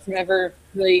prevent yourself from ever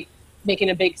really making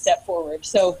a big step forward.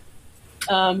 So,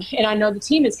 and I know the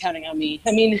team is counting on me.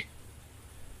 I mean,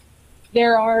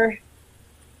 there are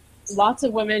lots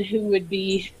of women who would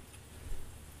be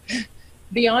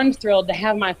beyond thrilled to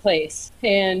have my place.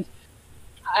 And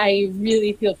I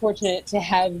really feel fortunate to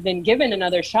have been given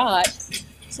another shot.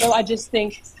 So I just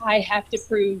think I have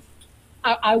to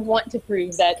I want to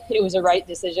prove that it was a right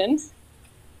decision,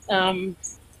 and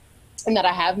that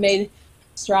I have made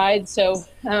strides. So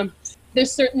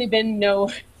there's certainly been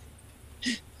no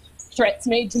threats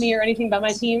made to me or anything by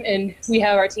my team. And we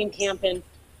have our team camp in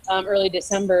early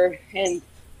December. And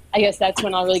I guess that's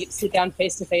when I'll really get to sit down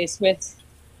face to face with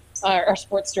our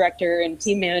sports director and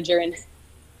team manager and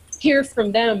hear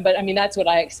from them. But I mean, that's what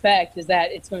I expect, is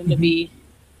that it's going to be,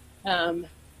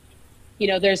 you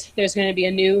know, there's going to be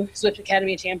a new Zwift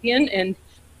Academy champion, and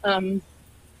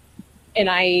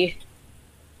I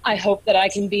hope that I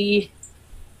can be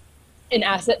an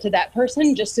asset to that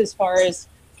person, just as far as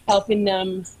helping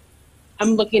them.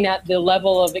 I'm looking at the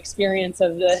level of experience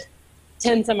of the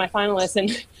 10 semifinalists,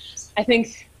 and I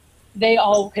think they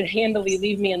all could handily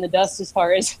leave me in the dust as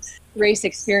far as race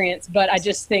experience. But I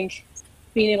just think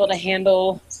being able to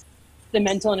handle the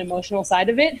mental and emotional side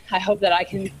of it, I hope that I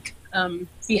can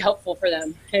be helpful for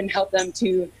them and help them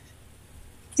to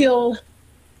feel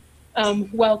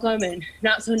welcome and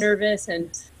not so nervous.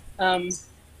 And I'm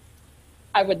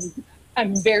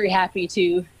very happy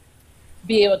to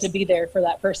be able to be there for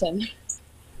that person.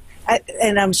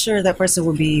 And I'm sure that person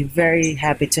would be very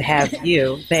happy to have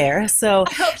you there. So,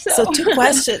 I hope so. So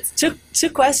two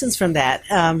questions from that.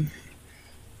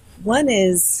 One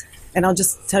is, and I'll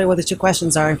just tell you what the two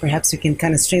questions are, and perhaps you can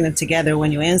kind of string them together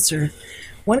when you answer.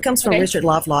 One comes from Richard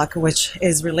Lovelock, which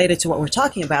is related to what we're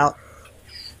talking about.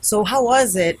 So how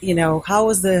was it, you know,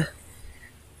 how did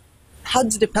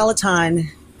the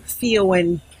Peloton feel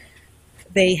when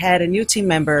they had a new team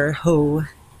member who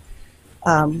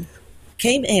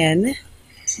came in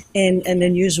an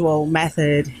unusual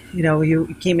method? You know,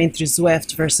 you came in through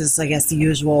Zwift versus, I guess, the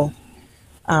usual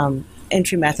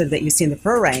entry method that you see in the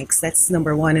pro ranks. That's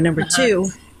number one. And number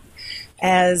two,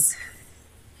 as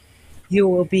you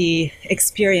will be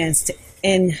experienced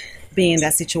in being in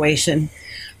that situation,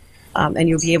 and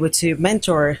you'll be able to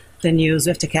mentor the new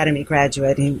Zwift Academy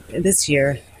graduate in this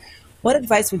year, what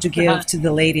advice would you give to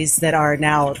the ladies that are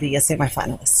now the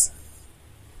semifinalists?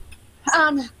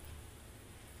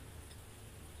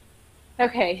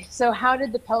 Okay, so how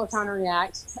did the Peloton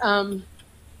react? I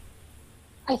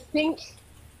think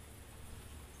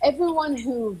everyone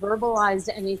who verbalized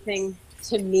anything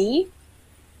to me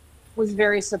was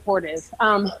very supportive.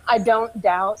 I don't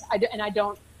doubt,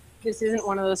 this isn't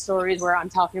one of those stories where I'm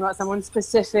talking about someone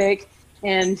specific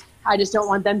and I just don't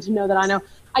want them to know that I know.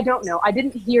 I don't know. I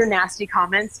didn't hear nasty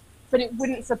comments, but it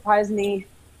wouldn't surprise me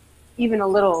even a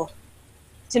little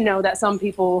to know that some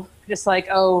people just like,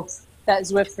 oh, that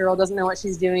Zwift girl doesn't know what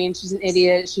she's doing. She's an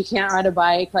idiot. She can't ride a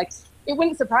bike. Like, it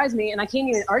wouldn't surprise me, and I can't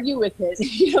even argue with it.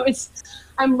 You know,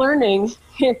 I'm learning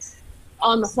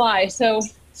on the fly. So,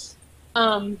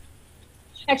 actually,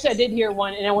 I did hear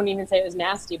one, and I wouldn't even say it was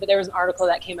nasty, but there was an article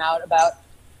that came out about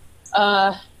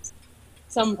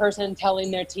some person telling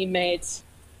their teammates,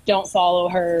 don't follow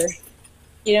her,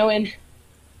 you know, and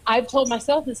I've told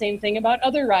myself the same thing about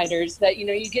other riders, that, you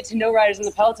know, you get to know riders in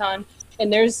the Peloton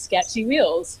and there's sketchy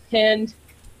wheels. And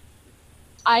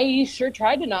I sure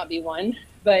tried to not be one,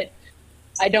 but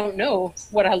I don't know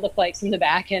what I look like from the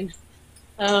back. And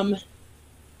I'm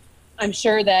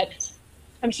sure that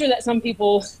some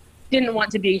people didn't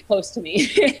want to be close to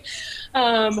me.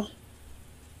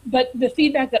 But the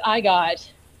feedback that I got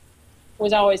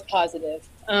was always positive.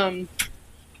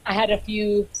 I had a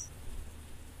few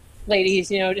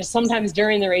ladies, you know, just sometimes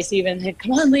during the race even, they'd,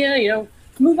 come on, Leah, you know,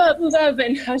 move up.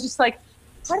 And I was just like,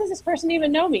 how does this person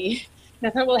even know me? And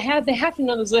I thought, well, they have to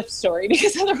know the Zwift story,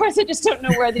 because otherwise I just don't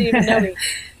know where they even know me.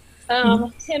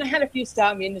 And I had a few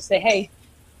stop me and just say, hey,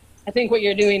 I think what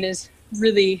you're doing is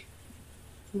really,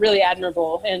 really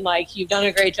admirable. And like, you've done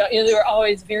a great job. You know, they were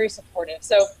always very supportive.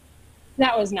 So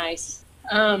that was nice.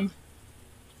 And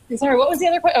sorry, what was the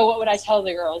other question? Oh, what would I tell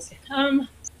the girls?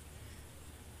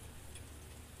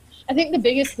 I think the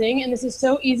biggest thing, and this is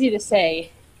so easy to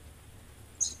say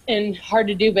and hard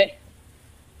to do, but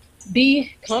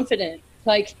be confident.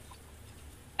 Like,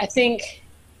 I think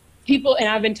people, and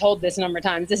I've been told this a number of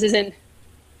times, this isn't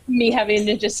me having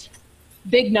to just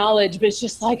big knowledge, but it's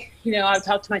just like, you know, I've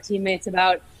talked to my teammates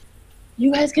about,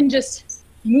 you guys can just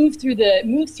move through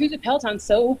the Peloton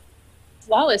so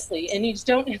flawlessly, and you just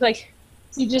don't, like,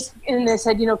 and they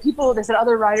said, you know, they said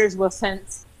other riders will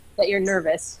sense that you're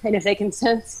nervous, and if they can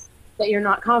sense that you're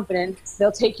not confident,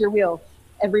 they'll take your wheel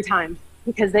every time,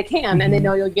 because they can, and they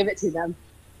know you'll give it to them.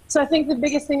 So I think the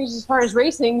biggest thing is, as far as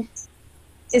racing,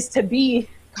 is to be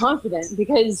confident,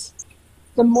 because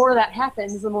the more that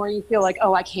happens, the more you feel like,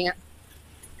 oh, I can't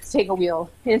take a wheel.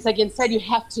 And it's like, instead you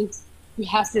have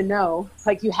to know,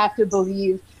 like, you have to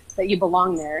believe that you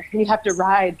belong there, and you have to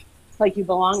ride like you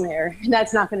belong there. And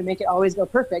that's not going to make it always go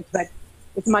perfect, but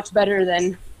it's much better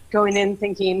than going in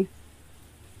thinking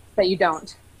that you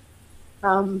don't.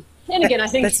 And again, I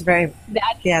think that's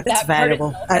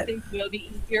valuable. I think will be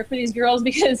easier for these girls,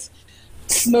 because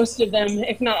most of them,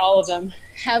 if not all of them,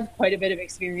 have quite a bit of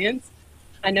experience.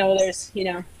 I know there's,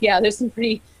 there's some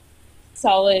pretty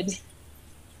solid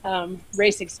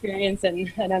race experience,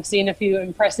 and I've seen a few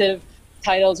impressive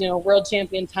titles, world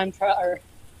champion time trial or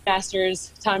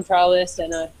masters time trialist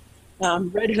and a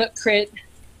red hook crit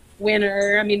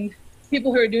winner. I mean,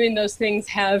 people who are doing those things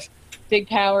have big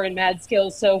power and mad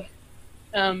skills. So,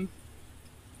 I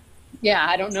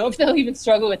don't know if they'll even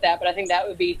struggle with that, but I think that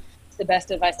would be the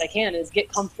best advice I can, is get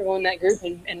comfortable in that group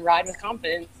and ride with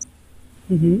confidence.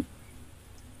 Mm-hmm.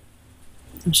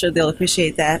 I'm sure they'll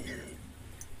appreciate that.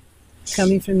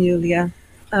 Coming from you, Leah.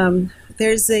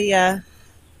 There's a,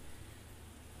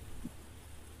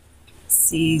 let's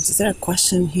see, is there a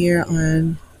question here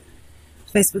on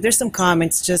Facebook? There's some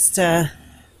comments just, that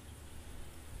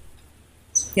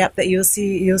you'll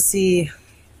see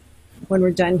when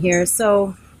we're done here.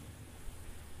 So,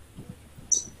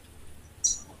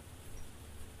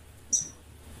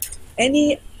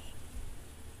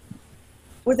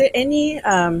 were there any,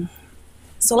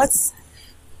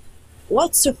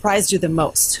 what surprised you the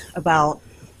most about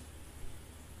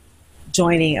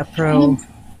joining a pro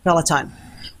peloton?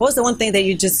 What was the one thing that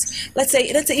you just, let's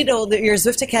say that you're a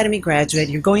Zwift Academy graduate,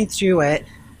 you're going through it,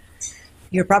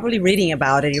 you're probably reading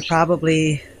about it, you're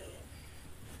probably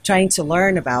trying to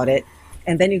learn about it,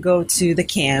 and then you go to the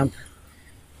camp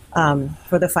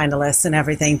for the finalists and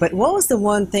everything. But what was the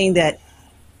one thing that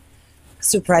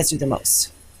surprised you the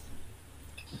most?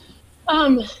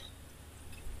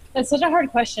 That's such a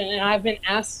hard question, and I've been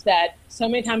asked that so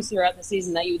many times throughout the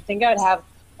season that you'd think I would have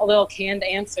a little canned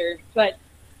answer. But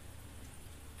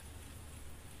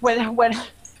what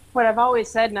I've always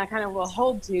said, and I kind of will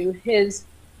hold to, is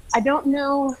I don't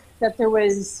know that there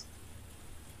was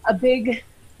a big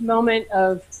moment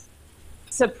of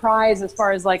surprise as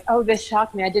far as like, oh, this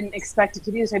shocked me, I didn't expect it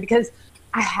to be this way, because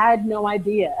I had no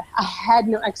idea. I had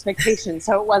no expectation.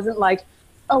 So it wasn't like,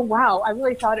 oh, wow, I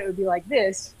really thought it would be like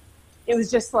this. It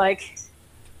was just like,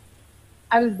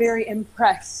 I was very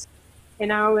impressed,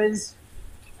 and I was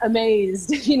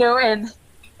amazed,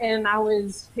 and I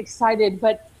was excited.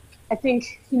 But I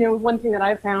think, one thing that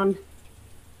I found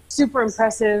super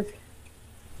impressive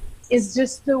is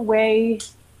just the way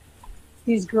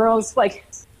these girls, like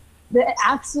the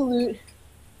absolute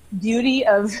beauty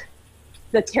of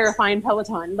the terrifying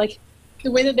peloton, like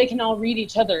the way that they can all read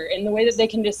each other and the way that they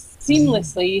can just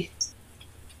seamlessly,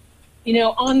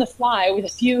 on the fly with a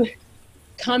few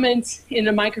comments in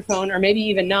a microphone, or maybe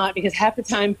even not, because half the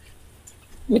time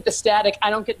with the static, I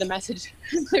don't get the message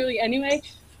clearly anyway,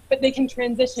 but they can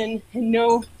transition and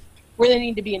know where they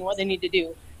need to be and what they need to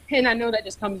do. And I know that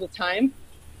just comes with time,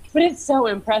 but it's so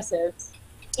impressive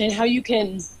and how you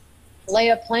can lay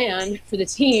a plan for the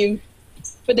team,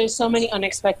 but there's so many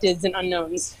unexpecteds and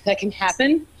unknowns that can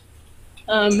happen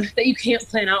that you can't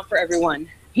plan out for everyone.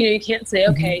 You can't say,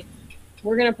 okay,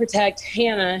 we're going to protect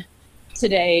Hannah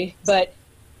today, but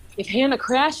if Hannah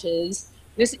crashes,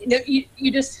 that's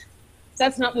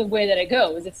not the way that it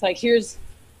goes. It's like, here's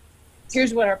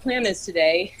what our plan is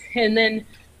today. And then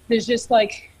there's just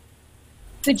like,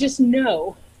 to just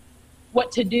know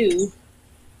what to do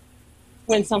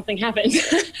when something happens.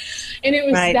 And it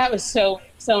was, right. That was so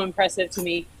impressive to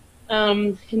me.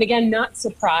 And again, not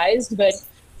surprised, but,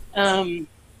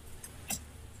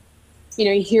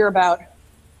 you hear about,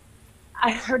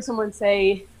 I heard someone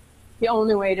say the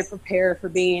only way to prepare for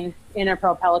being in a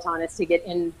pro peloton is to get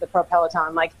in the pro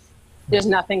peloton. Like, there's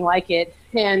nothing like it.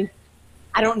 And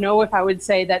I don't know if I would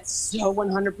say that's so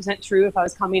 100% true if I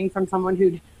was coming from someone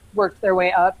who'd worked their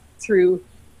way up through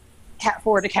Cat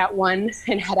 4 to Cat 1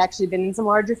 and had actually been in some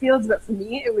larger fields. But for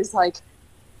me, it was like,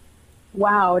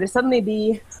 wow, to suddenly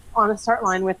be on a start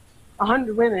line with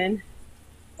 100 women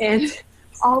and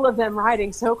all of them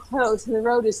riding so close and the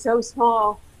road is so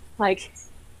small. Like,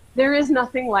 there is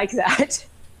nothing like that.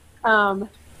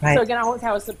 Right. So again, I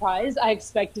was surprised. I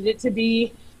expected it to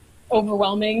be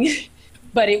overwhelming,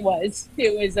 but it was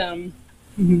a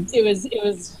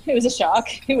shock.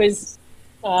 It was,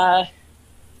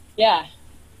 yeah.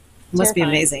 Must be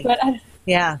amazing. But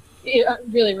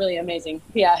really, really amazing.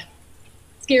 Yeah.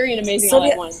 Scary and amazing all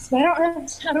at once. But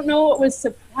I don't know what was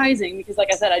surprising, because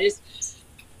like I said,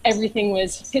 everything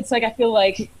was, it's like, I feel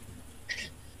like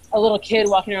a little kid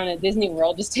walking around at Disney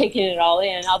World, just taking it all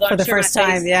in. Although for the first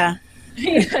time, yeah.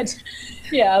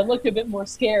 Yeah, I looked a bit more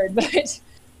scared, but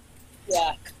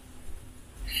yeah.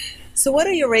 So what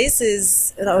are your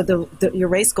races, or your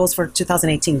race goals for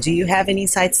 2018? Do you have any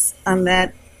insights on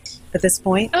that at this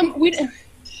point? We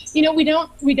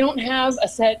don't have a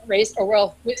set race, or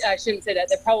well, I shouldn't say that.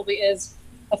 There probably is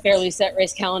a fairly set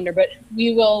race calendar, but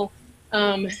we will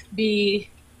be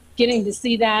getting to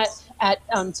see that at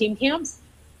team camp.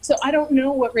 So I don't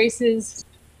know what races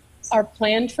are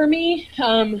planned for me.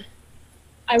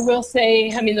 I will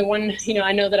say, I mean, the one,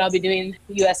 I know that I'll be doing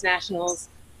the U.S. Nationals,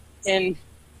 and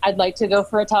I'd like to go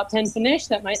for a top 10 finish.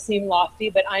 That might seem lofty,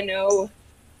 but I know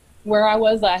where I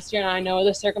was last year and I know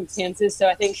the circumstances. So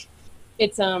I think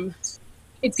it's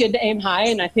good to aim high,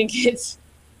 and I think it's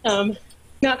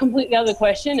not completely out of the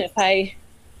question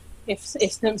if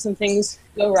some things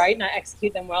go right and I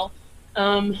execute them well.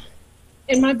 And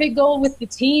my big goal with the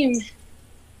team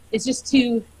is just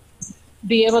to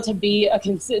be able to be a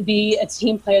team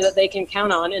player that they can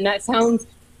count on. And that sounds,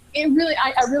 I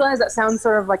realize that sounds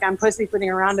sort of like I'm pussyfooting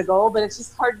around a goal, but it's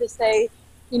just hard to say,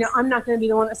 I'm not going to be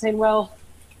the one that's saying, well,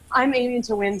 I'm aiming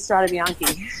to win Strade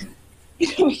Bianchi.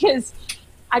 Because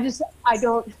I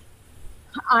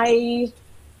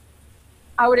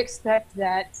would expect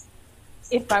that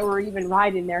if I were even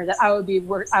riding there, that I would be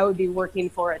working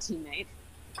for a teammate.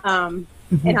 And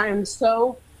I am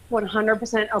so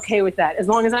 100% okay with that. As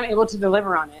long as I'm able to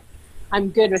deliver on it, I'm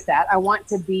good with that. I want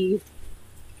to be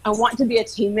a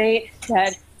teammate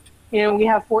that, we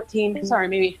have 13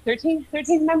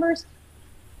 members.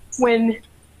 When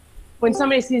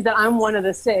somebody sees that I'm one of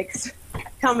the 6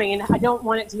 coming, and I don't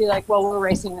want it to be like, well, we're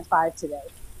racing with 5 today.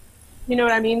 You know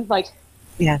what I mean? Like,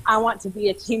 yeah. I want to be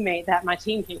a teammate that my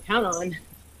team can count on.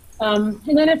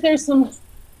 And then if there's some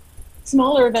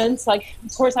smaller events, like,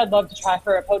 of course, I'd love to try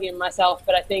for a podium myself,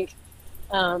 but I think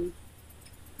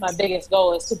my biggest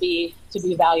goal is to be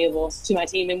valuable to my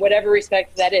team in whatever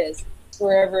respect that is,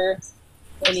 wherever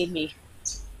they need me.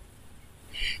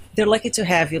 They're lucky to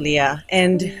have you, Leah.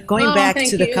 And going back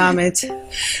to the comment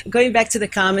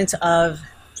of,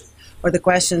 or the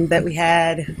question that we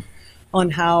had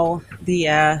on how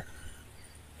the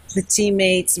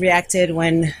teammates reacted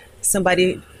when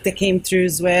somebody that came through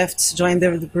Zwift joined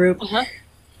the group.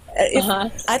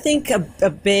 I think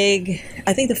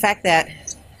the fact that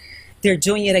they're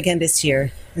doing it again this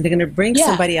year, and they're going to bring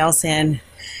somebody else in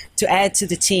to add to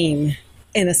the team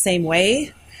in the same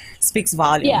way, speaks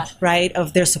volume, right,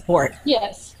 of their support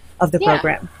of the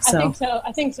program. So.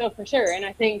 I think so for sure. And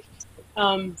I think,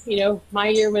 my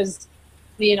year was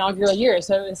the inaugural year,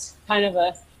 so it was kind of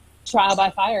a trial by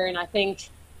fire. And I think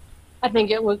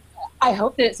it was, I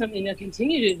hope that it's something they'll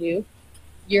continue to do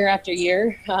year after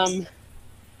year. And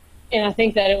I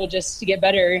think that it will just get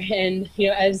better. And,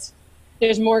 as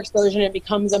there's more exposure, it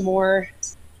becomes a more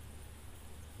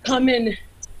common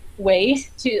way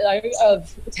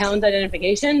of talent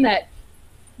identification, that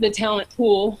the talent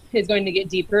pool is going to get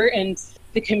deeper and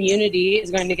the community is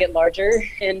going to get larger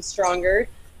and stronger,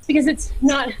 because it's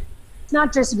not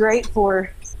just great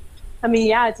for,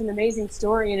 it's an amazing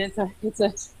story, and it's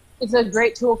a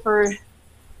great tool for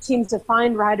teams to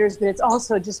find riders, but it's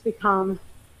also just become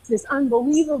this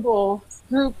unbelievable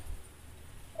group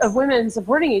of women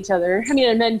supporting each other.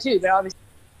 And men too, but obviously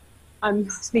I'm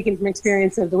speaking from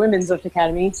experience of the Women's Zwift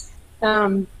Academy.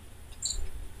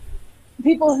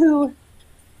 People who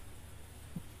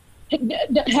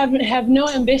have no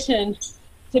ambition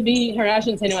to be, or I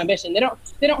shouldn't say no ambition. They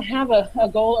don't have a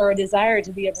goal or a desire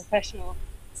to be a professional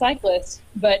cyclist,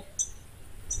 but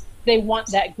they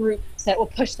want that group that will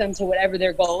push them to whatever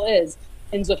their goal is.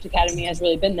 And Zwift Academy has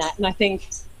really been that. And I think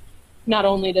not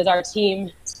only does our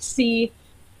team see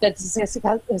that it's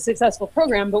a successful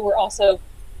program, but we're also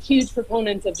huge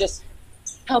proponents of just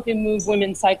helping move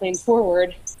women's cycling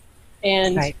forward.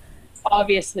 And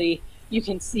obviously you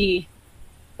can see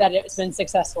that it's been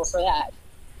successful for that.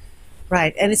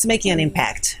 Right, and it's making an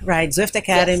impact, right? Zwift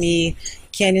Academy,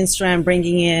 Canyon SRAM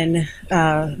bringing in,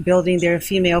 building their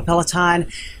female peloton.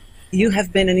 You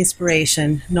have been an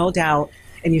inspiration, no doubt,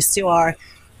 and you still are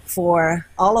for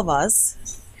all of us.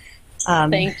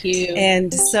 Thank you.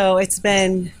 And so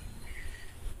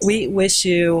we wish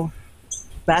you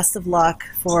best of luck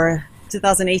for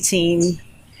 2018.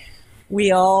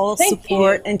 We all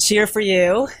support and cheer for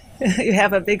you. You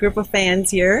have a big group of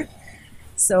fans here.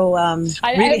 So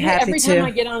really happy every time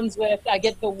I get on Zwift, I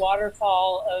get the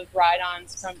waterfall of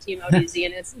ride-ons from Team ODZ,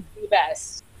 and it's the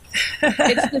best.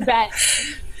 It's the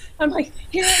best. I'm like,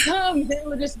 here it comes. It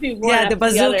will just be one after the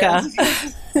bazooka.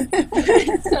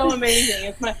 It's so amazing.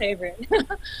 It's my favorite.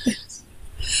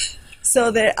 So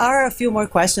there are a few more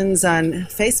questions on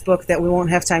Facebook that we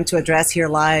won't have time to address here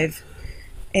live,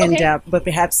 and but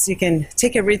perhaps you can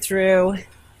take a read through.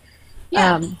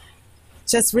 Yeah.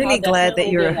 Just really glad that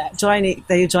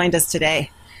you joined us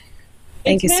today.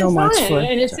 Thank you so much for.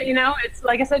 And it's it's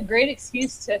like I said, great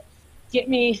excuse to get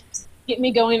me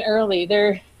going early.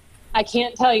 I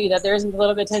can't tell you that there isn't a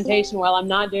little bit of temptation while I'm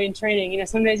not doing training.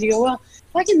 Some days you go, well,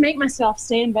 if I can make myself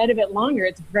stay in bed a bit longer,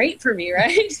 it's great for me,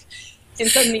 right? And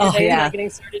suddenly your day's not getting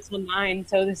started till 9.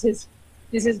 So this is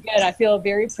good. I feel a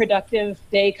very productive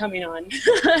day coming on.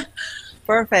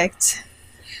 Perfect.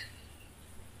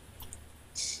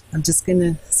 I'm just going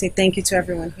to say thank you to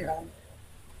everyone here.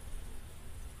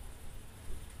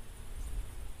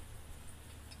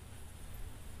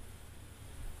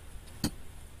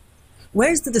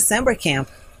 Where's the December camp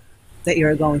that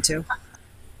you're going to?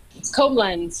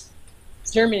 Koblenz,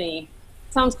 Germany.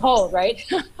 Sounds cold, right?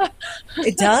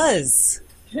 It does.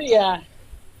 Yeah.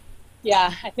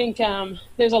 I think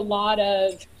there's a lot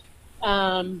of,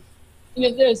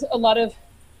 there's a lot of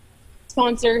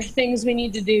sponsor things we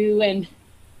need to do, and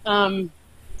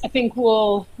I think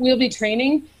we'll be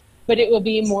training, but it will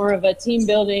be more of a team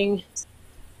building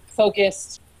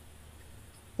focused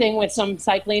thing with some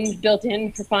cycling built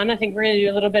in for fun. I think we're going to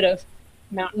do a little bit of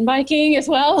mountain biking as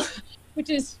well, which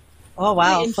is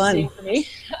fun for me.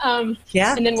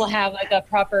 Yeah. And then we'll have like a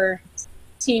proper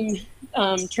team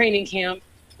training camp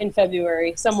in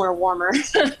February, somewhere warmer.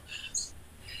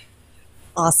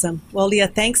 Awesome. Well, Leah,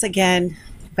 thanks again.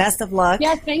 Best of luck.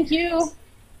 Yeah, thank you.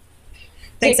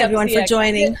 Thanks everyone for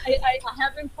joining. I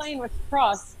have been playing with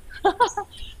cross.